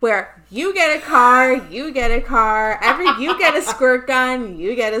 where you get a car, you get a car, you get a squirt gun,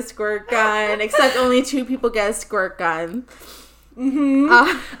 you get a squirt gun, except only 2 people get a squirt gun. And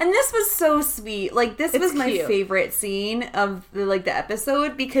this was so sweet. Like, this was my cute. favorite scene of the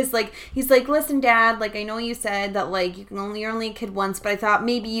episode, because, like, he's like, listen, Dad, like, I know you said that, like, you're only a kid once, but I thought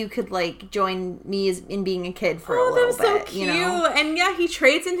maybe you could, like, join me in being a kid for a little bit. Oh, that was so cute. You know? And yeah, he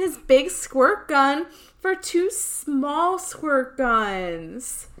trades in his big squirt gun for 2 small squirt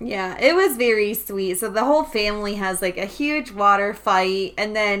guns. Yeah, it was very sweet. So the whole family has, like, a huge water fight,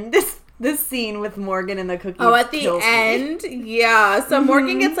 and then this scene with Morgan and the cookies. Oh, at the end? Yeah. So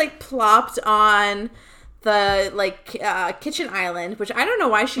Morgan gets, like, plopped on the, like, kitchen island, which I don't know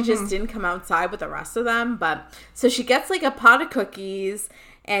why she just didn't come outside with the rest of them. But, so she gets, like, a pot of cookies,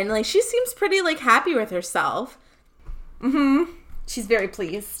 and, like, she seems pretty, like, happy with herself. She's very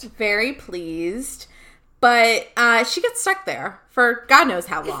pleased. Very pleased. But she gets stuck there for God knows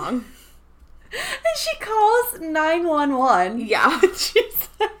how long. And she calls 911. Yeah. She's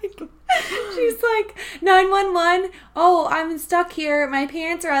like, 911. Oh, I'm stuck here. My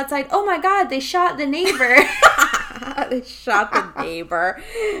parents are outside. Oh my God, they shot the neighbor. They shot the neighbor.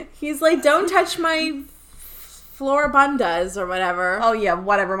 He's like, don't touch my floribundas or whatever. Oh yeah,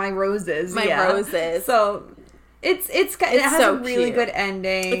 whatever. My roses. Roses. So it has so a really good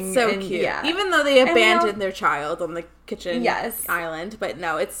ending. It's so cute. Yeah. Even though they abandoned their child on the kitchen island. But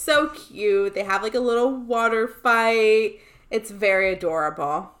no, it's so cute. They have like a little water fight. It's very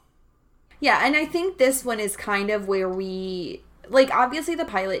adorable. Yeah, and I think this one is kind of where we, like, obviously the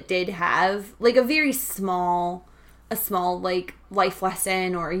pilot did have, like, a very small, like, life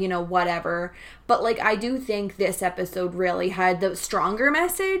lesson or, you know, whatever. But, like, I do think this episode really had the stronger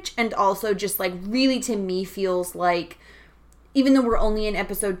message, and also just, like, really to me feels like, even though we're only in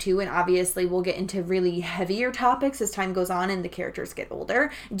episode 2, and obviously we'll get into really heavier topics as time goes on and the characters get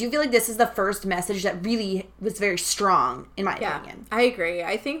older, I do feel like this is the first message that really was very strong, in my opinion. I agree.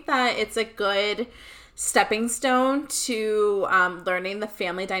 I think that it's a good stepping stone to learning the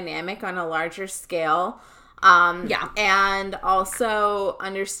family dynamic on a larger scale. And also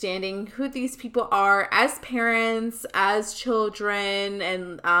understanding who these people are as parents, as children,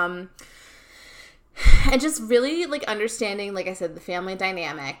 and just really, like, understanding, like I said, the family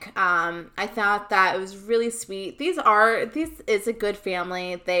dynamic. I thought that it was really sweet. This is a good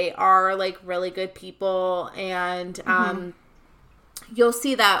family. They are, like, really good people, and you'll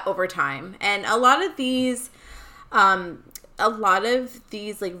see that over time. And a lot of these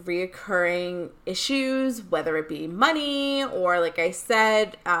like reoccurring issues, whether it be money or, like I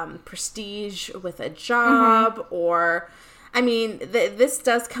said, prestige with a job, or, I mean, this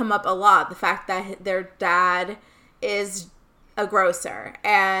does come up a lot. The fact that their dad is a grocer,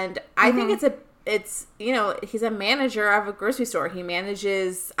 and I think it's you know, he's a manager of a grocery store. He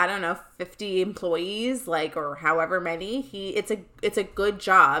manages, I don't know, 50 employees, like, or however many. It's a good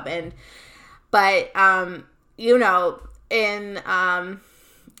job, but you know.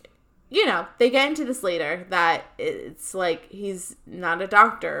 You know, they get into this later that it's like he's not a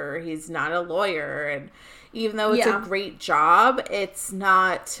doctor, he's not a lawyer, and even though it's a great job, it's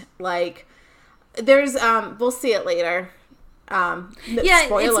not like There's we'll see it later. Yeah,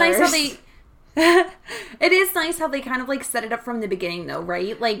 spoilers. it's nice how they it is nice how they kind of like set it up from the beginning though,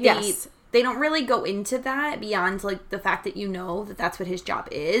 right? Like they don't really go into that beyond like the fact that you know that that's what his job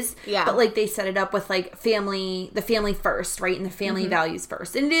is. Yeah. But like they set it up with like the family first, right? And the family values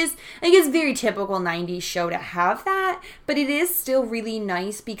first. And it is, I guess, very typical 90s show to have that. But it is still really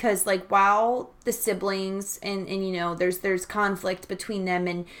nice because like while the siblings and you know, there's conflict between them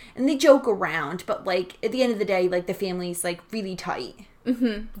and they joke around. But like at the end of the day, like the family's like really tight.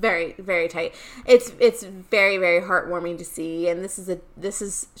 Mm-hmm. Very, very tight. It's very, very heartwarming to see, and this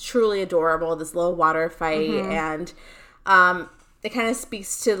is truly adorable. This little water fight, and it kind of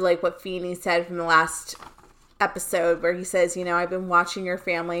speaks to like what Feeney said from the last episode, where he says, you know, I've been watching your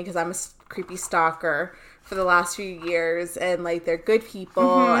family because I'm a creepy stalker for the last few years, and like they're good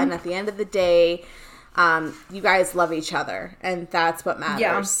people, and at the end of the day, you guys love each other, and that's what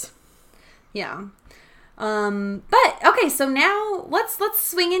matters. Yeah. But okay, so now let's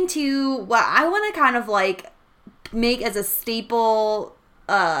swing into what I want to kind of like make as a staple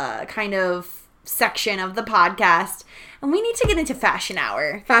kind of section of the podcast, and we need to get into fashion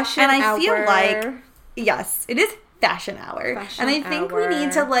hour. And I feel like yes, it is fashion hour, and I think we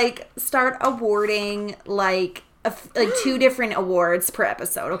need to like start awarding like two different awards per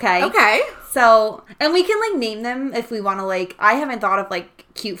episode. Okay. So, and we can like name them if we want to. Like, I haven't thought of like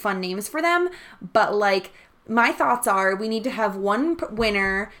cute fun names for them, but like my thoughts are we need to have one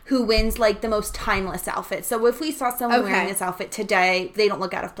winner who wins like the most timeless outfit. So if we saw someone wearing this outfit today, they don't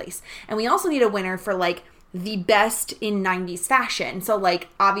look out of place. And we also need a winner for like the best in 90s fashion. So like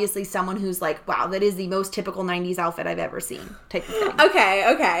obviously someone who's like, wow, that is the most typical 90s outfit I've ever seen type of thing.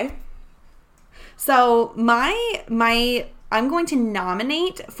 Okay. So I'm going to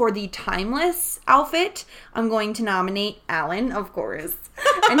nominate for the timeless outfit. I'm going to nominate Alan, of course.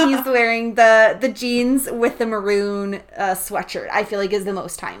 And he's wearing the jeans with the maroon sweatshirt. I feel like is the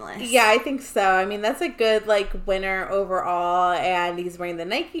most timeless. Yeah, I think so. I mean, that's a good like winner overall. And he's wearing the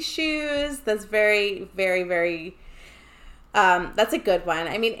Nike shoes. That's very, very, very... that's a good one.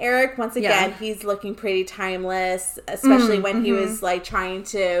 I mean, Eric, once again, he's looking pretty timeless, especially when he was like trying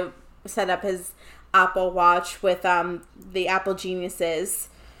to set up his Apple Watch with the Apple Geniuses.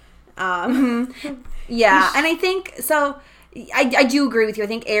 Yeah, and I think so. I do agree with you. I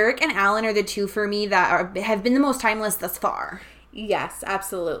think Eric and Alan are the two for me that have been the most timeless thus far. Yes,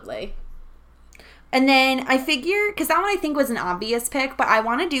 absolutely. And then I figure, because that one I think was an obvious pick, but I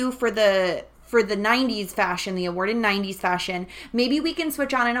want to do for the 90s fashion, the awarded 90s fashion, maybe we can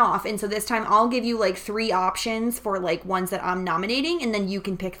switch on and off. And so this time I'll give you like 3 options for like ones that I'm nominating, and then you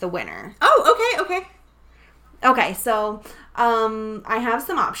can pick the winner. Oh, okay. Okay, so I have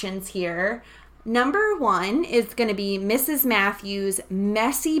some options here. Number 1 is going to be Mrs. Matthews'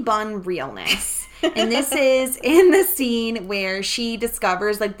 messy bun realness. And this is in the scene where she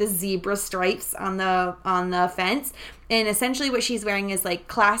discovers like the zebra stripes on the fence. And essentially what she's wearing is like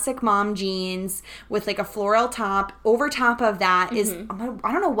classic mom jeans with like a floral top. Over top of that is,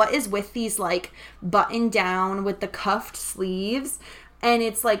 I don't know what is with these like button down with the cuffed sleeves. And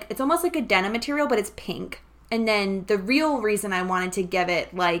it's like, it's almost like a denim material, but it's pink. And then the real reason I wanted to give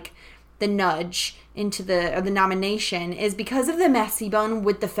it like the nudge into the nomination is because of the messy bun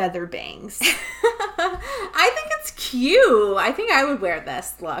with the feather bangs. I think it's cute. I think I would wear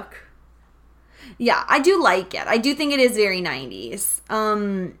this look. Yeah, I do like it. I do think it is very 90s.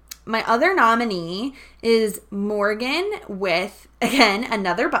 My other nominee is Morgan with, again,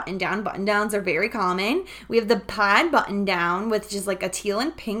 another button down. Button downs are very common. We have the plaid button down with just like a teal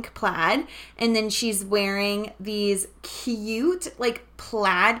and pink plaid. And then she's wearing these cute like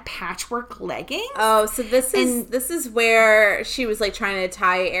plaid patchwork leggings. Oh, so this is where she was like trying to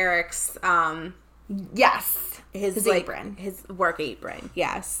tie Eric's his like, apron. His work apron.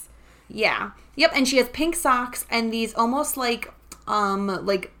 Yes. Yeah. Yep, and she has pink socks and these almost like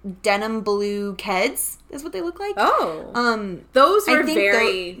denim blue Keds is what they look like. Oh. Those were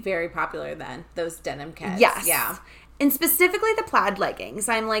very, very popular then. Those denim Keds. Yes. Yeah. And specifically the plaid leggings.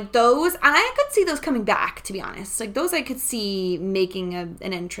 I'm like those, and I could see those coming back, to be honest. Like those I could see making an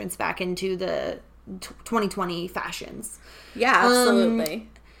entrance back into the 2020 fashions. Yeah, absolutely.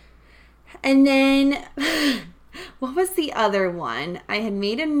 And then what was the other one? I had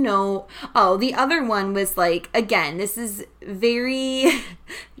made a note. Oh, the other one was like, again, this is very,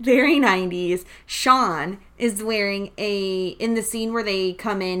 very 90s. Sean is wearing in the scene where they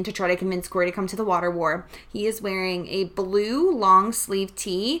come in to try to convince Corey to come to the water war, he is wearing a blue long sleeve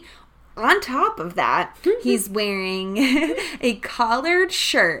tee. On top of that, he's wearing a collared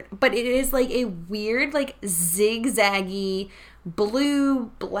shirt, but it is like a weird, like zigzaggy blue,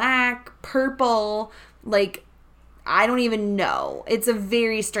 black, purple, like, I don't even know. It's a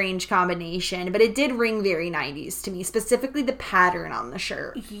very strange combination, but it did ring very 90s to me, specifically the pattern on the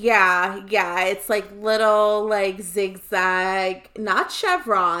shirt. Yeah, it's like little, like, zigzag, not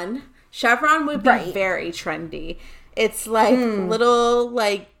chevron. Chevron would be very trendy. It's like little,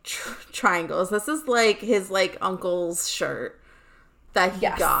 like, triangles. This is like his, like, uncle's shirt that he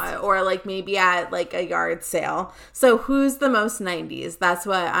got, or like maybe at like a yard sale. So who's the most 90s? That's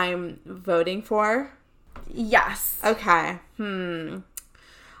what I'm voting for. Yes. Okay.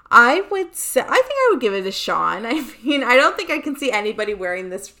 I would say, I think I would give it to Sean. I mean, I don't think I can see anybody wearing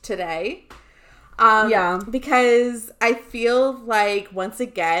this today. Because I feel like, once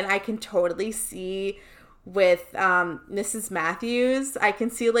again, I can totally see with Mrs. Matthews, I can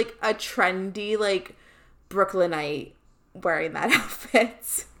see like a trendy, like, Brooklynite wearing that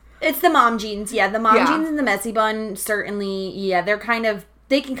outfit. It's the mom jeans. Yeah, the mom jeans and the messy bun, certainly. Yeah, they're kind of,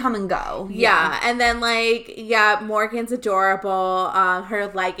 they can come and go. Yeah. And then, like, Morgan's adorable. Her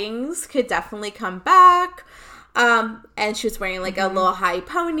leggings could definitely come back. And she was wearing, like, a little high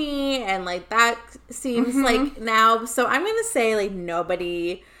pony, and, like, that seems like now. So I'm going to say, like,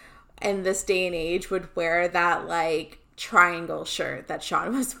 nobody in this day and age would wear that, like, triangle shirt that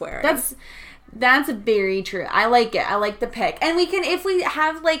Sean was wearing. That's very true. I like it. I like the pick. And we can, if we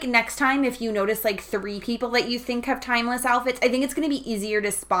have, like, next time, if you notice, like, 3 people that you think have timeless outfits, I think it's going to be easier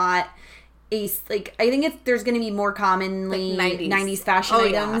to spot I think there's going to be more commonly like 90s fashion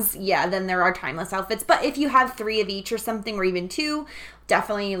items, than there are timeless outfits. But if you have 3 of each or something, or even 2,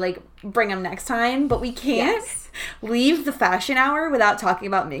 definitely, like, bring them next time. But we can't leave the fashion hour without talking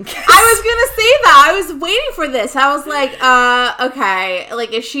about Minkus. I was going to say that. I was waiting for this. I was like, okay.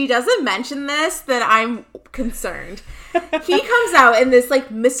 Like, if she doesn't mention this, then I'm concerned. He comes out in this, like,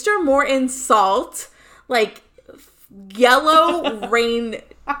 Mr. Morton Salt, like, yellow rain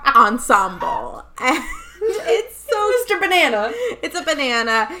ensemble, and it's so Mr. Banana. It's a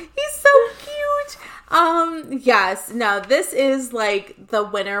banana. He's so cute. Yes. No, this is like the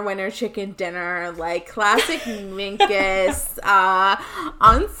winner chicken dinner, like classic Minkus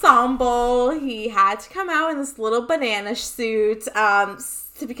ensemble. He had to come out in this little banana suit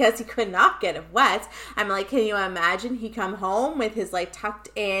because he could not get it wet. I'm like, can you imagine he come home with his, like, tucked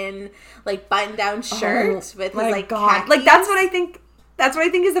in, like, button down shirt with his, like, khakis? Like, that's what I think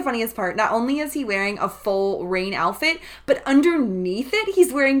is the funniest part. Not only is he wearing a full rain outfit, but underneath it,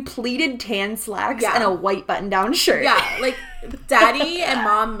 he's wearing pleated tan slacks and a white button-down shirt. Yeah, like, Daddy and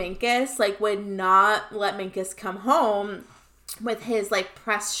Mom Minkus, like, would not let Minkus come home with his, like,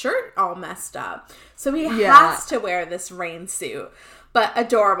 pressed shirt all messed up. So he has to wear this rain suit. But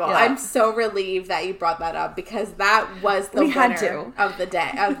adorable. Yeah. I'm so relieved that you brought that up, because that was the winner of the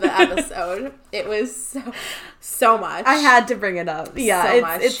day, of the episode. It was so much. I had to bring it up.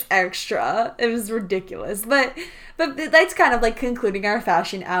 Yeah, it's extra. It was ridiculous. But that's kind of like concluding our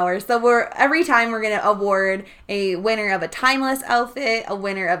fashion hour. So every time we're going to award a winner of a timeless outfit, a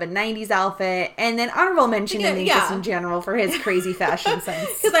winner of a 90s outfit, and then honorable mention to Minkus in general for his crazy fashion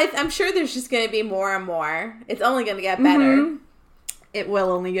sense. Because I'm sure there's just going to be more and more. It's only going to get better. It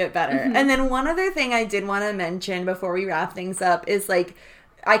will only get better. And then one other thing I did want to mention before we wrap things up is, like,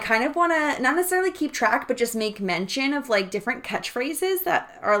 I kind of want to not necessarily keep track, but just make mention of, like, different catchphrases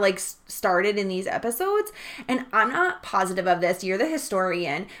that are, like, started in these episodes. And I'm not positive of this. You're the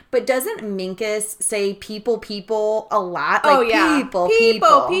historian. But doesn't Minkus say people a lot? Like, people.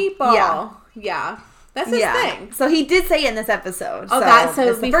 Yeah. That's his thing. So he did say it in this episode. Oh,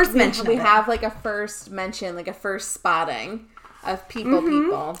 so the first mention. We have, like, a first mention, like a first spotting of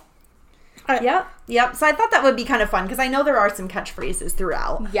people. Yep. So I thought that would be kind of fun, because I know there are some catchphrases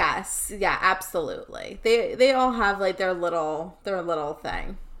throughout. Yes. Yeah, absolutely. They all have, like, their little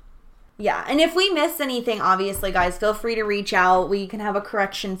thing. Yeah. And if we miss anything, obviously, guys, feel free to reach out. We can have a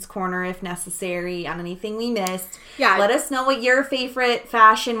corrections corner if necessary on anything we missed. Yeah. Let us know what your favorite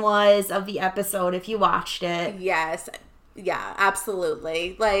fashion was of the episode if you watched it. Yes. Yeah,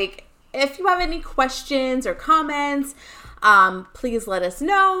 absolutely. Like, if you have any questions or comments, please let us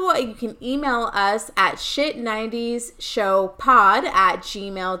know. You can email us at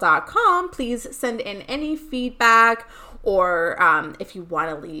shit90sshowpod@gmail.com. Please send in any feedback, or if you want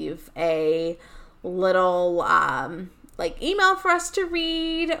to leave a little like email for us to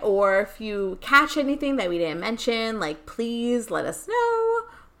read, or if you catch anything that we didn't mention, like, please let us know.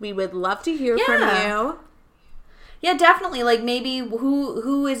 We would love to hear from you. Yeah, definitely. Like, maybe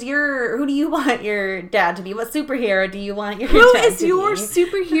who do you want your dad to be? What superhero do you want your dad to be? Who is your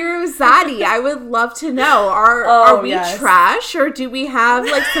superhero zaddy? I would love to know. Are we trash, or do we have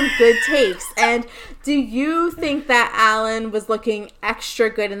like some good takes? And do you think that Alan was looking extra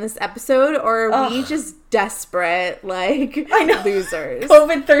good in this episode, or are we just desperate, like, losers?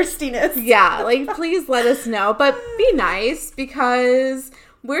 COVID thirstiness. Yeah, like, please let us know. But be nice, because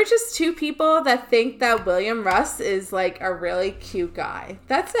we're just two people that think that William Russ is, like, a really cute guy.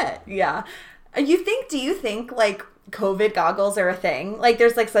 That's it. Yeah. Do you think, like, COVID goggles are a thing? Like,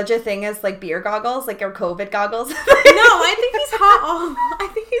 there's, like, such a thing as, like, beer goggles? Like, are COVID goggles? No, I think he's hot. I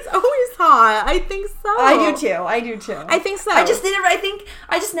think he's always hot. I think so. I do too. I think so. I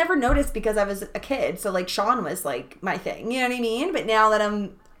just never noticed because I was a kid. So, like, Sean was, like, my thing. You know what I mean? But now that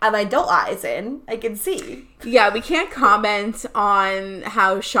I'm adult eyes in, I can see. Yeah, we can't comment on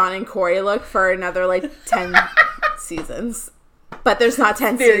how Sean and Corey look for another, like, 10 seasons. But there's not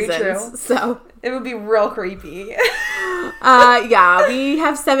 10 seasons. True. So it would be real creepy. Yeah, we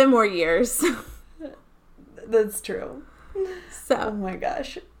have 7 more years. That's true. So, oh my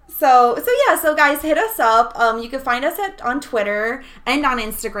gosh. So guys, hit us up. You can find us on Twitter and on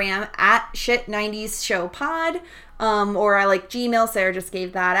Instagram at Shit90sShowPod. Or I like Gmail. Sarah just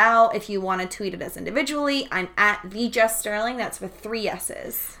gave that out. If you want to tweet at us individually, I'm at @VJessSterling. That's with 3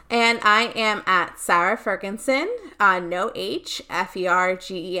 S's. And I am at Sarah Ferguson. No H,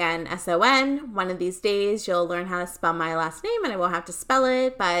 FERGENSON. One of these days, you'll learn how to spell my last name, and I won't have to spell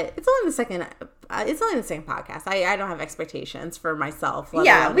it. But it's only the second. It's only the second podcast. I don't have expectations for myself.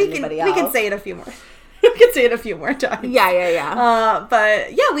 Yeah, we can say it a few more. We can say it a few more times. Yeah.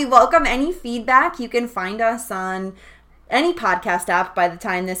 But yeah, we welcome any feedback. You can find us on any podcast app by the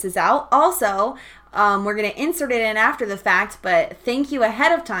time this is out. Also, we're going to insert it in after the fact, but thank you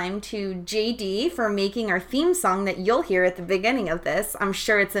ahead of time to JD for making our theme song that you'll hear at the beginning of this. I'm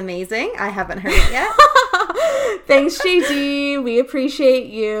sure it's amazing. I haven't heard it yet. Thanks, JD. We appreciate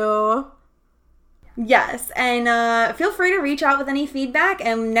you. Yes, and feel free to reach out with any feedback,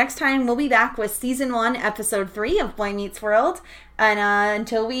 and next time we'll be back with Season 1, Episode 3 of Boy Meets World, and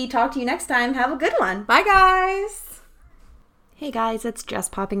until we talk to you next time, have a good one. Bye, guys! Hey guys, it's Jess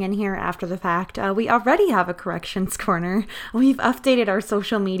popping in here after the fact. We already have a corrections corner. We've updated our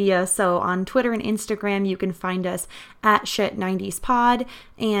social media, so on Twitter and Instagram you can find us at Shit90spod,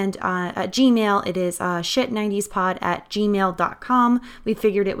 and at Gmail it is Shit90spod@gmail.com. We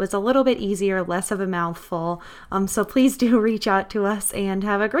figured it was a little bit easier, less of a mouthful, so please do reach out to us and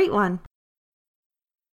have a great one.